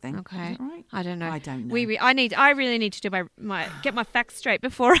or something. Okay. Is that right? I don't know. I don't know. I really need to do get my facts straight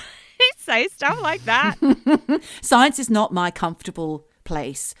before I say stuff like that. Science is not my comfortable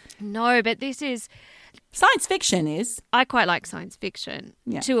place. No, but this is. Science fiction is. I quite like science fiction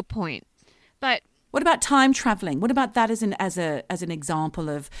to a point, but What about time traveling? What about that as an example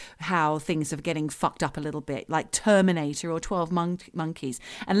of how things are getting fucked up a little bit, like Terminator or 12 Monkeys?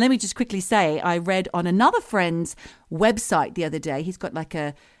 And let me just quickly say, I read on another friend's website the other day. He's got like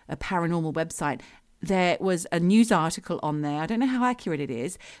a a paranormal website. There was a news article on there. I don't know how accurate it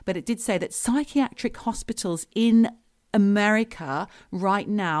is, but it did say that psychiatric hospitals in America right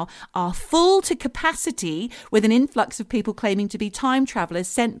now are full to capacity with an influx of people claiming to be time travelers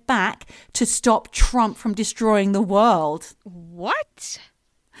sent back to stop Trump from destroying the world. What?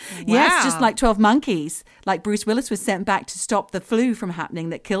 Yes, Wow. just like 12 Monkeys. Like Bruce Willis was sent back to stop the flu from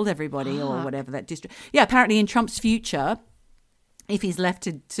happening that killed everybody or whatever that Yeah, apparently in Trump's future, if he's left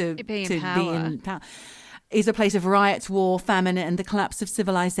to Be in be power. in power, is a place of riots, war, famine, and the collapse of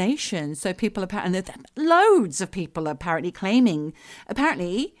civilization. So people apparently, loads of people are apparently claiming.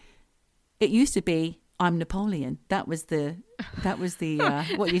 Apparently, it used to be I'm Napoleon. That was the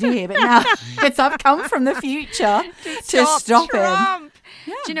what you'd hear. But now it's I've come from the future to stop him. Trump.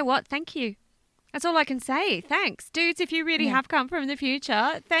 Yeah. Do you know what? Thank you. That's all I can say. Thanks. Dudes, if you really have come from the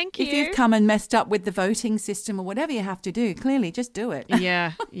future, thank you. If you've come and messed up with the voting system or whatever you have to do, clearly just do it.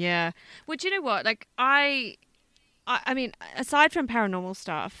 Yeah. Well, do you know what? Like, I mean, aside from paranormal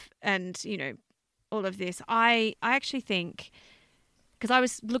stuff and, all of this, I actually think, because I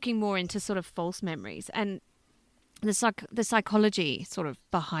was looking more into sort of false memories and the psychology sort of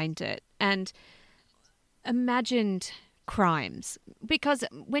behind it and imagined crimes. Because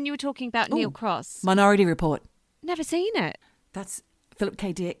when you were talking about Neil Cross, Minority Report. never seen it. That's Philip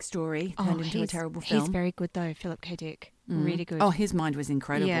K. Dick's story turned into a terrible film. He's very good though, Philip K. Dick. Really good. Oh, his mind was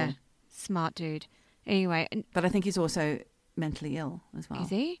incredible. yeah, smart dude. Anyway, But I think he's also mentally ill as well. is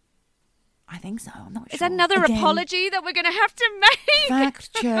he? I think so. I'm not sure. Is that another Again, apology that we're going to have to make?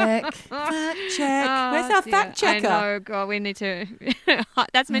 Fact check. Fact check. Where's our dear. fact checker? I know, God, we need to.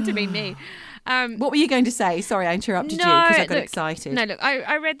 That's meant to be me. What were you going to say? Sorry, I interrupted you No, because I got look, excited. No, look,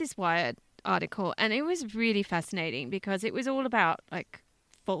 I read this Wired article and it was really fascinating because it was all about like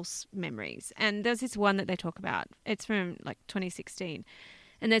false memories. And there's this one that they talk about. It's from like 2016.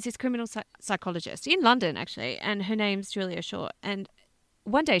 And there's this criminal psychologist in London, actually, and her name's Julia Shaw. And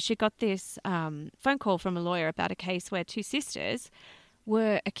one day she got this phone call from a lawyer about a case where two sisters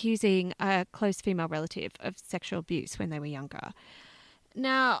were accusing a close female relative of sexual abuse when they were younger.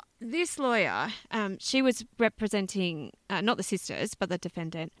 Now, this lawyer, she was representing not the sisters, but the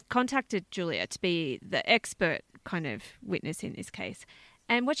defendant, contacted Julia to be the expert kind of witness in this case.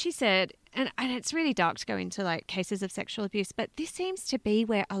 And what she said, and it's really dark to go into like cases of sexual abuse, but this seems to be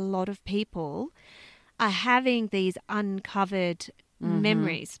where a lot of people are having these uncovered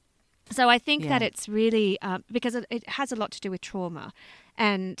memories. So I think that it's really because it has a lot to do with trauma.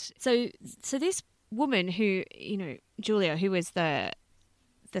 And so this woman who, Julia, who was the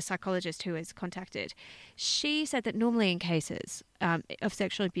psychologist who was contacted, she said that normally in cases of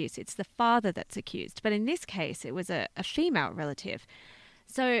sexual abuse, it's the father that's accused. But in this case, it was a female relative.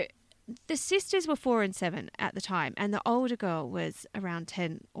 So the sisters were 4 and 7 at the time, and the older girl was around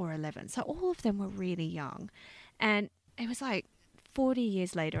 10 or 11. So all of them were really young. And it was like 40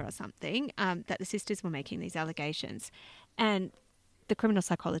 years later or something that the sisters were making these allegations. And the criminal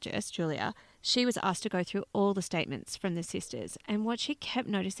psychologist, Julia, she was asked to go through all the statements from the sisters. And what she kept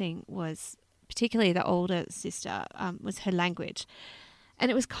noticing was, particularly the older sister, was her language. And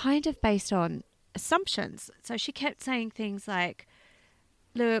it was kind of based on assumptions. So she kept saying things like,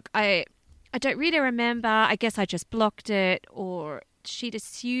 look, I don't really remember. I guess I just blocked it. Or she'd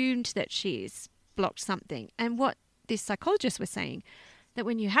assumed that she's blocked something. And what this psychologist was saying, that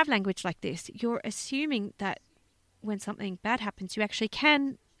when you have language like this, you're assuming that when something bad happens, you actually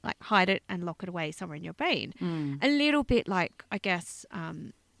can like hide it and lock it away somewhere in your brain. A little bit like, I guess,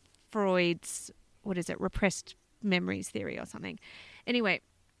 Freud's, repressed memories theory or something. Anyway, I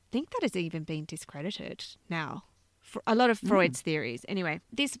think that has even been discredited now. For a lot of Freud's theories. Anyway,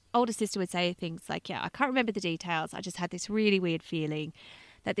 this older sister would say things like, I can't remember the details. I just had this really weird feeling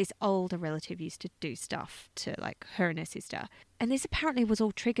that this older relative used to do stuff to like her and her sister. And this apparently was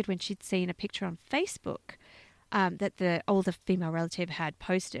all triggered when she'd seen a picture on Facebook that the older female relative had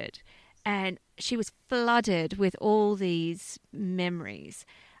posted. And she was flooded with all these memories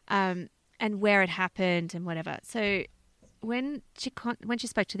and where it happened and whatever. So when she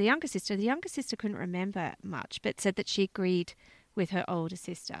spoke to the younger sister couldn't remember much, but said that she agreed with her older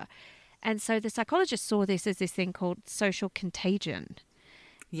sister. And so the psychologist saw this as this thing called social contagion.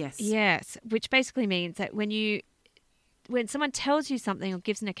 Yes. Yes, which basically means that when someone tells you something or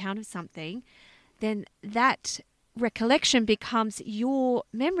gives an account of something, then that recollection becomes your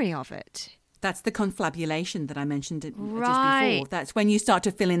memory of it. That's the confabulation that I mentioned just Right. before. That's when you start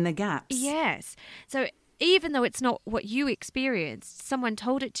to fill in the gaps. Yes. So even though it's not what you experienced, someone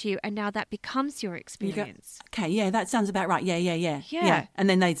told it to you, and now that becomes your You go, experience. okay, yeah, that sounds about right. Yeah. Yeah. And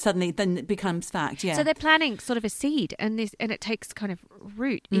then then it becomes fact. Yeah. So they're planting sort of a seed, and it takes kind of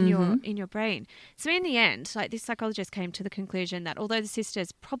root in your brain. So in the end, like, this psychologist came to the conclusion that although the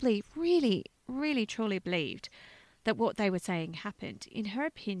sisters probably really, really, truly believed that what they were saying happened, in her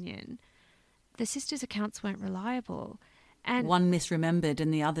opinion, the sisters' accounts weren't reliable. And one misremembered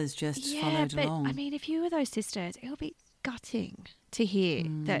and the others just followed but, along. I mean, if you were those sisters, it would be gutting to hear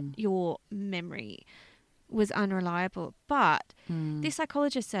that your memory was unreliable. But this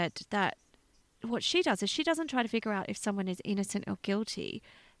psychologist said that what she does is she doesn't try to figure out if someone is innocent or guilty.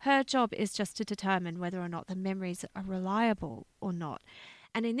 Her job is just to determine whether or not the memories are reliable or not.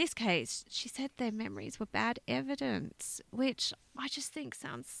 And in this case, she said their memories were bad evidence, which I just think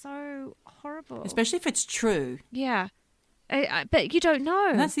sounds so horrible. Especially if it's true. Yeah. But you don't know.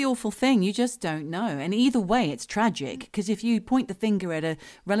 And that's the awful thing. You just don't know. And either way, it's tragic, because if you point the finger at a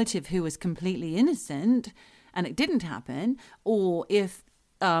relative who was completely innocent and it didn't happen, or if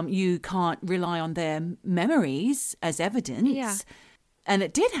you can't rely on their memories as evidence and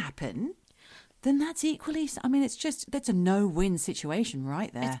it did happen, then that's equally, I mean, that's a no-win situation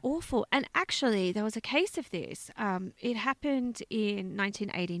right there. It's awful. And actually, there was a case of this. It happened in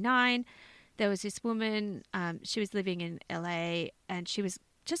 1989. There was this woman, she was living in LA, and she was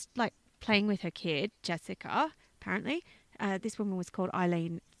just like playing with her kid, Jessica, apparently. This woman was called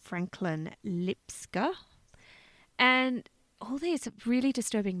Eileen Franklin Lipska. And all these really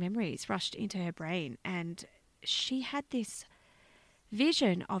disturbing memories rushed into her brain. And she had this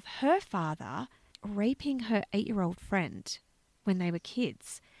vision of her father raping her 8-year-old friend when they were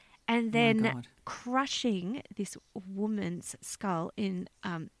kids, and then crushing this woman's skull in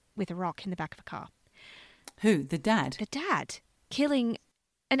with a rock in the back of a car. Who? The dad? The dad killing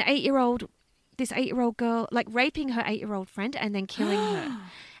an 8-year-old, this 8-year-old girl, like raping her 8-year-old friend and then killing her.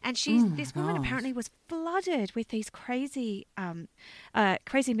 And this woman apparently was flooded with these crazy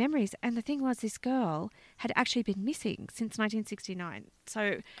memories. And the thing was, this girl had actually been missing since 1969.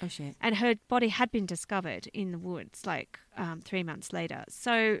 So, oh shit! And her body had been discovered in the woods, like 3 months later.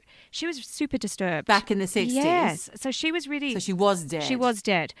 So she was super disturbed. Back in the 60s. Yes. So she was really. So she was dead. She was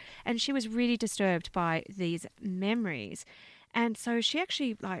dead, and she was really disturbed by these memories, and so she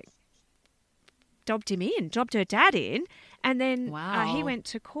actually dobbed her dad in, and then he went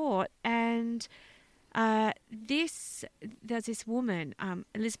to court, and there's this woman,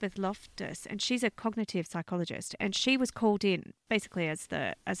 Elizabeth Loftus, and she's a cognitive psychologist, and she was called in basically as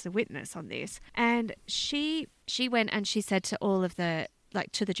the witness on this, and she went and she said to all of the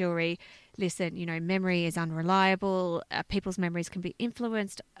to the jury, listen, memory is unreliable. People's memories can be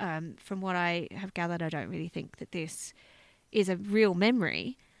influenced. From what I have gathered, I don't really think that this is a real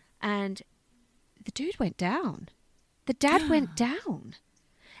memory, and the dude went down. The dad went down.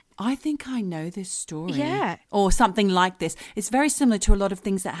 I think I know this story. Yeah. Or something like this. It's very similar to a lot of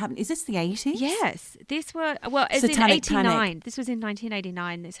things that happen. Is this the 80s? Yes. This was, it's Satanic in 89. Panic. This was in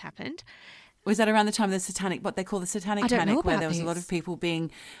 1989 this happened. Was that around the time of the satanic, what they call the Satanic Panic, where there was a lot of people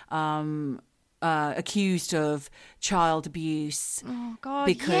being accused of child abuse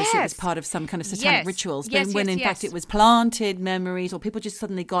because it was part of some kind of satanic rituals. But when in fact it was planted memories, or people just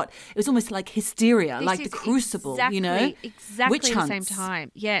suddenly it was almost like hysteria, this like the Crucible, exactly Witch the hunts. same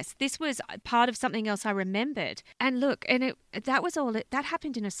time. Yes, this was part of something else I remembered. And look, and that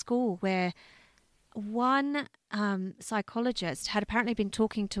happened in a school where one psychologist had apparently been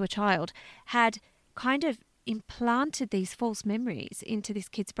talking to a child, had kind of implanted these false memories into this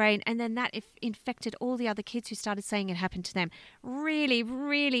kid's brain, and then that infected all the other kids who started saying it happened to them. Really,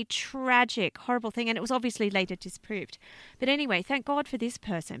 really tragic, horrible thing, and it was obviously later disproved. But anyway, thank God for this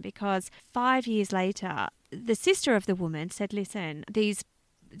person, because 5 years later, the sister of the woman said, listen, these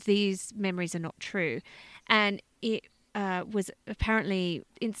memories are not true. And it was apparently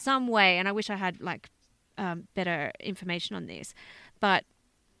in some way, and I wish I had better information on this, but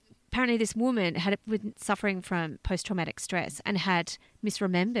apparently this woman had been suffering from post-traumatic stress and had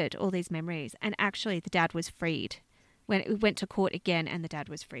misremembered all these memories, and actually the dad was freed when it went to court again, and the dad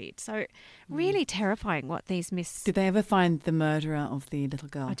was freed. So really terrifying what these Did they ever find the murderer of the little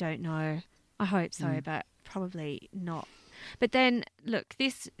girl? I don't know. I hope so, but probably not. But then, look,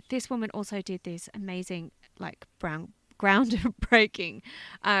 this woman also did this amazing, groundbreaking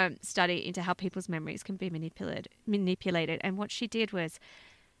study into how people's memories can be manipulated. And what she did was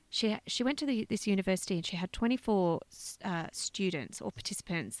she went to this university, and she had 24 students or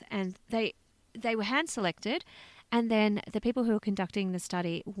participants, and they were hand selected. And then the people who were conducting the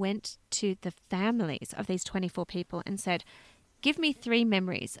study went to the families of these 24 people and said, give me 3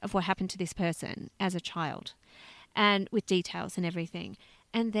 memories of what happened to this person as a child, and with details and everything.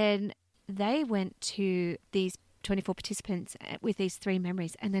 And then they went to these 24 participants with these 3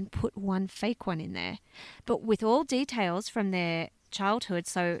 memories and then put one fake one in there, but with all details from their childhood,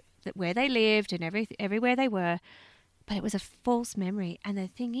 so that where they lived and everywhere they were, but it was a false memory. And the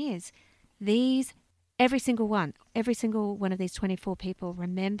thing is, every single one of these 24 people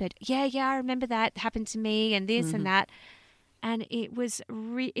remembered, I remember that happened to me and this and that. And it was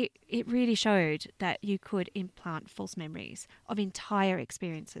it really showed that you could implant false memories of entire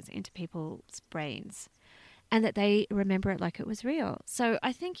experiences into people's brains, and that they remember it like it was real. So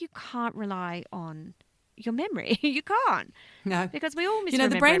I think you can't rely on your memory. You can't. No. Because we all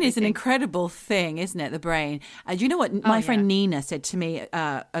misremember the brain everything. is an incredible thing, isn't it? The brain. And you know what my friend Nina said to me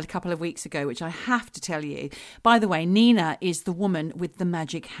a couple of weeks ago, which I have to tell you. By the way, Nina is the woman with the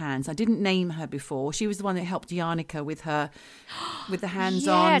magic hands. I didn't name her before. She was the one that helped Yannicka with the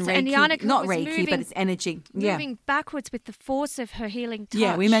hands-on yes, Reiki. and Yannicka Not was Reiki, but it's energy. Moving backwards with the force of her healing touch.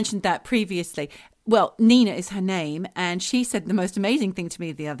 Yeah, we mentioned that previously. Well, Nina is her name, and she said the most amazing thing to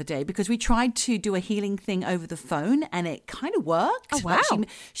me the other day, because we tried to do a healing thing over the phone and it kind of worked. Oh, wow. Like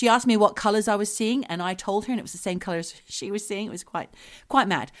she asked me what colours I was seeing, and I told her, and it was the same colours she was seeing. It was quite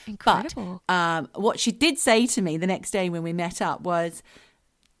mad. Incredible. But what she did say to me the next day when we met up was,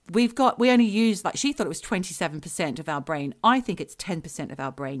 we only use, like, she thought it was 27% of our brain. I think it's 10% of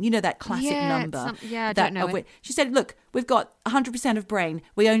our brain. You know, that classic number. I don't know it. She said, look, we've got 100% of brain.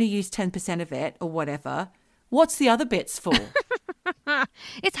 We only use 10% of it or whatever. What's the other bits for?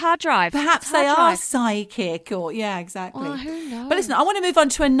 It's hard drive. Perhaps they are psychic or, yeah, exactly. Well, who knows? But listen, I want to move on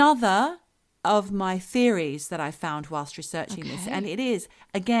to another of my theories that I found whilst researching this. And it is,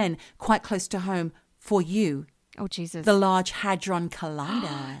 again, quite close to home for you. Oh, Jesus. The Large Hadron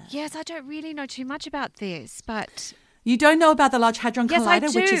Collider. Yes, I don't really know too much about this, but... You don't know about the Large Hadron Yes, I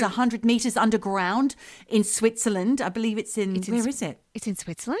Collider, do. which is 100 metres underground in Switzerland. I believe it's in... Where is it? It's in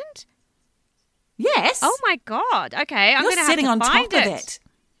Switzerland? Yes. Oh, my God. Okay, I'm You're going to have sitting to on find top of it.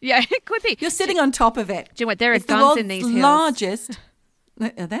 Yeah, it could be. You're sitting on top of it. Do you know what? There are It's the guns world's in these hills. largest...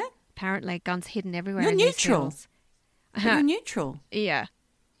 Are there? Apparently, guns hidden everywhere You're in neutral. these hills. You're neutral. Yeah.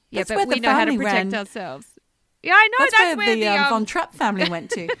 That's but where we the know how to family protect ran. ourselves. Yeah, I know. That's where the the Von Trapp family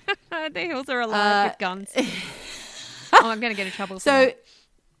went to. the hills are alive with guns. I'm going to get in trouble. So,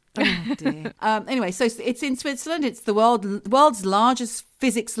 oh dear. Anyway, so it's in Switzerland. It's the world's largest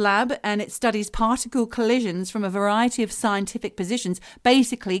physics lab, and it studies particle collisions from a variety of scientific positions,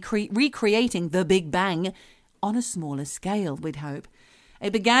 basically recreating the Big Bang on a smaller scale, we'd hope.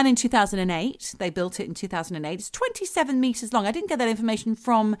 It began in 2008. They built it in 2008. It's 27 meters long. I didn't get that information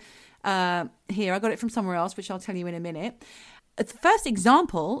from here. I got it from somewhere else, which I'll tell you in a minute. The first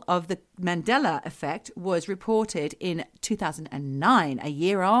example of the Mandela effect was reported in 2009, a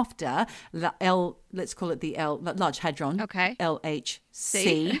year after let's call it the Large Hadron,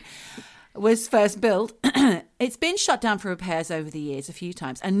 LHC, was first built. It's been shut down for repairs over the years a few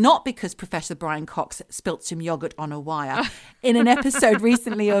times, and not because Professor Brian Cox spilt some yogurt on a wire in an episode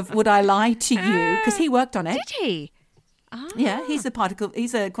recently of Would I Lie to You, because he worked on it. Did he? Ah. Yeah, he's a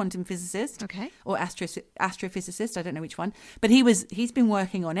quantum physicist, or astrophysicist. I don't know which one, but he's been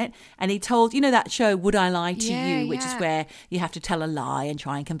working on it, and he told, that show Would I Lie to You, which is where you have to tell a lie and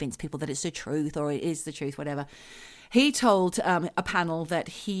try and convince people that it's the truth or it is the truth, whatever. He told a panel that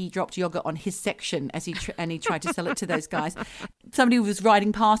he dropped yogurt on his section as he tried to sell it to those guys. Somebody was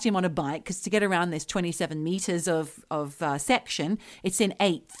riding past him on a bike, because to get around this 27 meters of section, it's in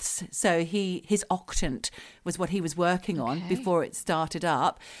eighths. So his octant was what he was working on before it started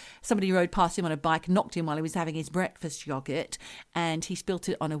up. Somebody rode past him on a bike, knocked him while he was having his breakfast yogurt, and he spilt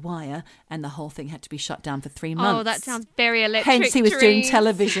it on a wire, and the whole thing had to be shut down for 3 months. Oh, that sounds very electric. Hence, he was doing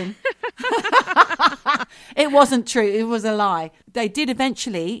television. It wasn't true. It was a lie. They did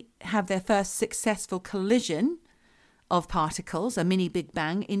eventually have their first successful collision of particles, a mini Big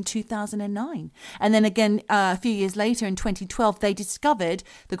Bang, in 2009. And then again, a few years later, in 2012, they discovered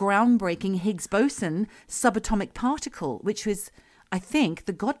the groundbreaking Higgs boson subatomic particle, which was, I think,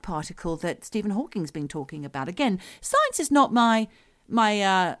 the God particle that Stephen Hawking's been talking about. Again, science is not my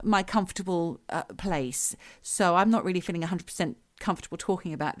comfortable place, so I'm not really feeling 100% comfortable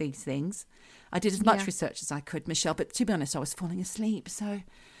talking about these things. I did as much research as I could, Michelle, but to be honest, I was falling asleep. So,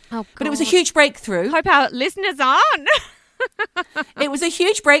 but it was a huge breakthrough. Hope our listeners aren't. It was a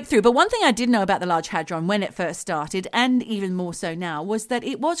huge breakthrough. But one thing I did know about the Large Hadron when it first started, and even more so now, was that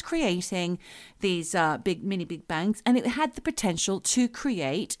it was creating these mini Big Bangs, and it had the potential to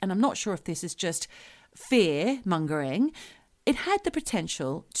create, and I'm not sure if this is just fear mongering, it had the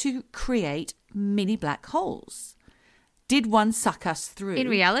potential to create mini black holes. Did one suck us through? In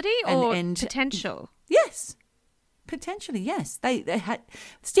reality or and potential? Yes. Potentially, yes. They had.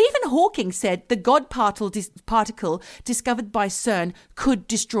 Stephen Hawking said the God particle discovered by CERN could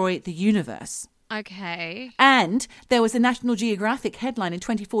destroy the universe. Okay. And there was a National Geographic headline in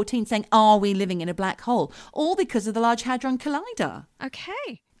 2014 saying, "Are we living in a black hole?" All because of the Large Hadron Collider.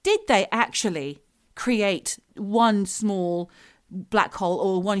 Okay. Did they actually create one small black hole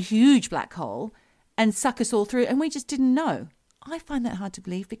or one huge black hole and suck us all through? And we just didn't know. I find that hard to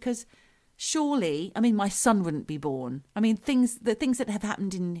believe because surely, I mean, my son wouldn't be born. I mean, the things that have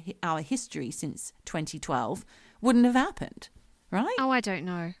happened in our history since 2012 wouldn't have happened, right? Oh, I don't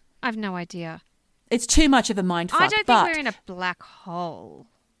know. I have no idea. It's too much of a mindfuck. I don't think we're in a black hole.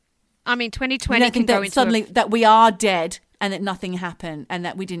 I mean, 2020 can can go go into suddenly that we are dead and that nothing happened and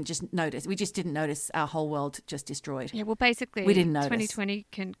that we didn't just notice. We just didn't notice our whole world just destroyed. Yeah, well, basically, We didn't notice. 2020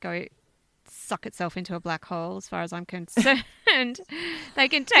 can go suck itself into a black hole, as far as I'm concerned. They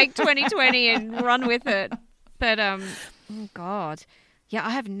can take 2020 and run with it. But, oh, God. Yeah, I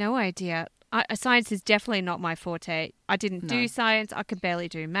have no idea. Science is definitely not my forte. I didn't do science. I could barely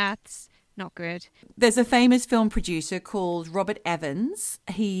do maths. Not good. There's a famous film producer called Robert Evans.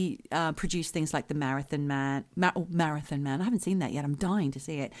 He produced things like The Marathon Man. Marathon Man. I haven't seen that yet. I'm dying to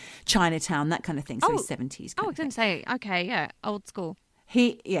see it. Chinatown, that kind of thing. So he's 70s. I was going to say, okay, yeah, old school.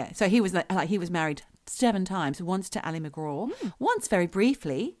 So he was married 7 times. Once to Ali McGraw. Once very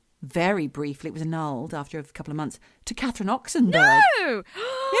briefly, it was annulled after a couple of months, to Catherine Oxenberg. No!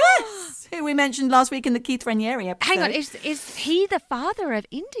 Yes! Who we mentioned last week in the Keith Raniere episode. Hang on, is he the father of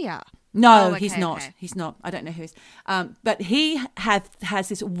India? No, Oh, okay, he's not. okay. He's not. I don't know who is. But he has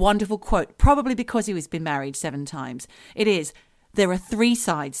this wonderful quote, probably because he has been married 7 times. It is, there are 3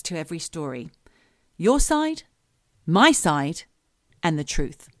 sides to every story. Your side, my side, and the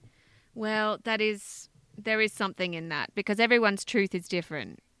truth. Well, there is something in that because everyone's truth is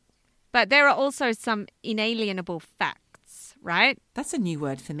different. But there are also some inalienable facts, right? That's a new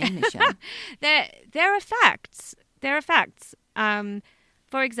word for me, Michelle. There are facts. There are facts.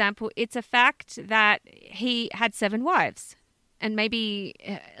 For example, it's a fact that he had 7 wives, and maybe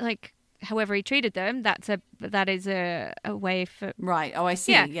however he treated them, that is a way for Right. Oh, I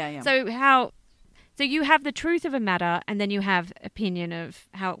see. Yeah. So you have the truth of a matter, and then you have opinion of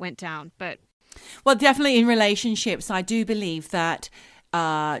how it went down. But well, definitely in relationships, I do believe that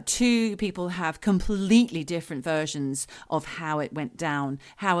 2 people have completely different versions of how it went down,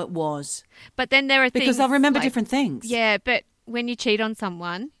 how it was. But then there are things because they'll remember different things. Yeah, but when you cheat on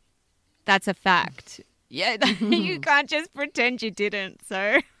someone, that's a fact. Yeah, you can't just pretend you didn't.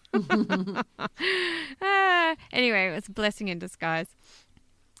 So anyway, it was a blessing in disguise.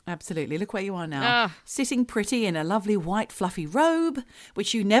 Absolutely. Look where you are now. Ugh. Sitting pretty in a lovely white fluffy robe,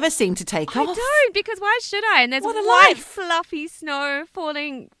 which you never seem to take I off. don't, because why should I? And there's What a white life. fluffy snow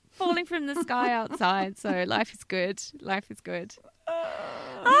falling from the sky outside. So life is good. Life is good.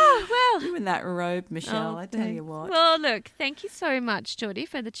 Oh, well. You in that robe, Michelle, Oh, I tell you thanks. what. Well, look, thank you so much, Geordie,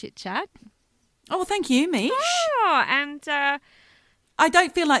 for the chit chat. Oh, well, thank you, Mish. Oh, and I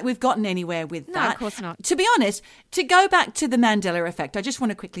don't feel like we've gotten anywhere with No, that. of course not. To be honest, to go back to the Mandela effect, I just want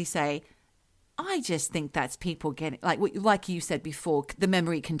to quickly say, I just think that's people getting, like you said before, the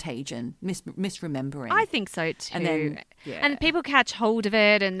memory contagion, misremembering. I think so too. And then, yeah. And people catch hold of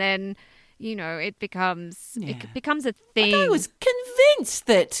it, and then it becomes Yeah. it becomes a thing. I was convinced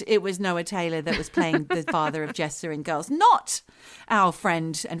that it was Noah Taylor that was playing the father of Jessa in Girls, not our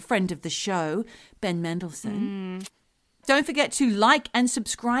friend and friend of the show, Ben Mendelsohn. Don't forget to like and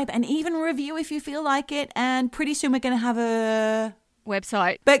subscribe and even review if you feel like it. And pretty soon we're going to have a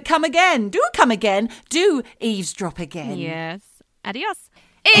website. But come again. Do come again. Do eavesdrop again. Yes. Adios.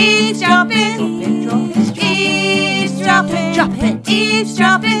 Eavesdropping. Eavesdropping. Dropping.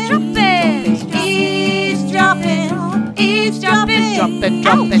 Eavesdropping. Dropping. Eavesdropping. Eavesdropping. Dropping.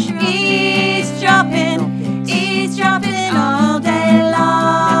 Dropping. Eavesdropping. Eavesdropping.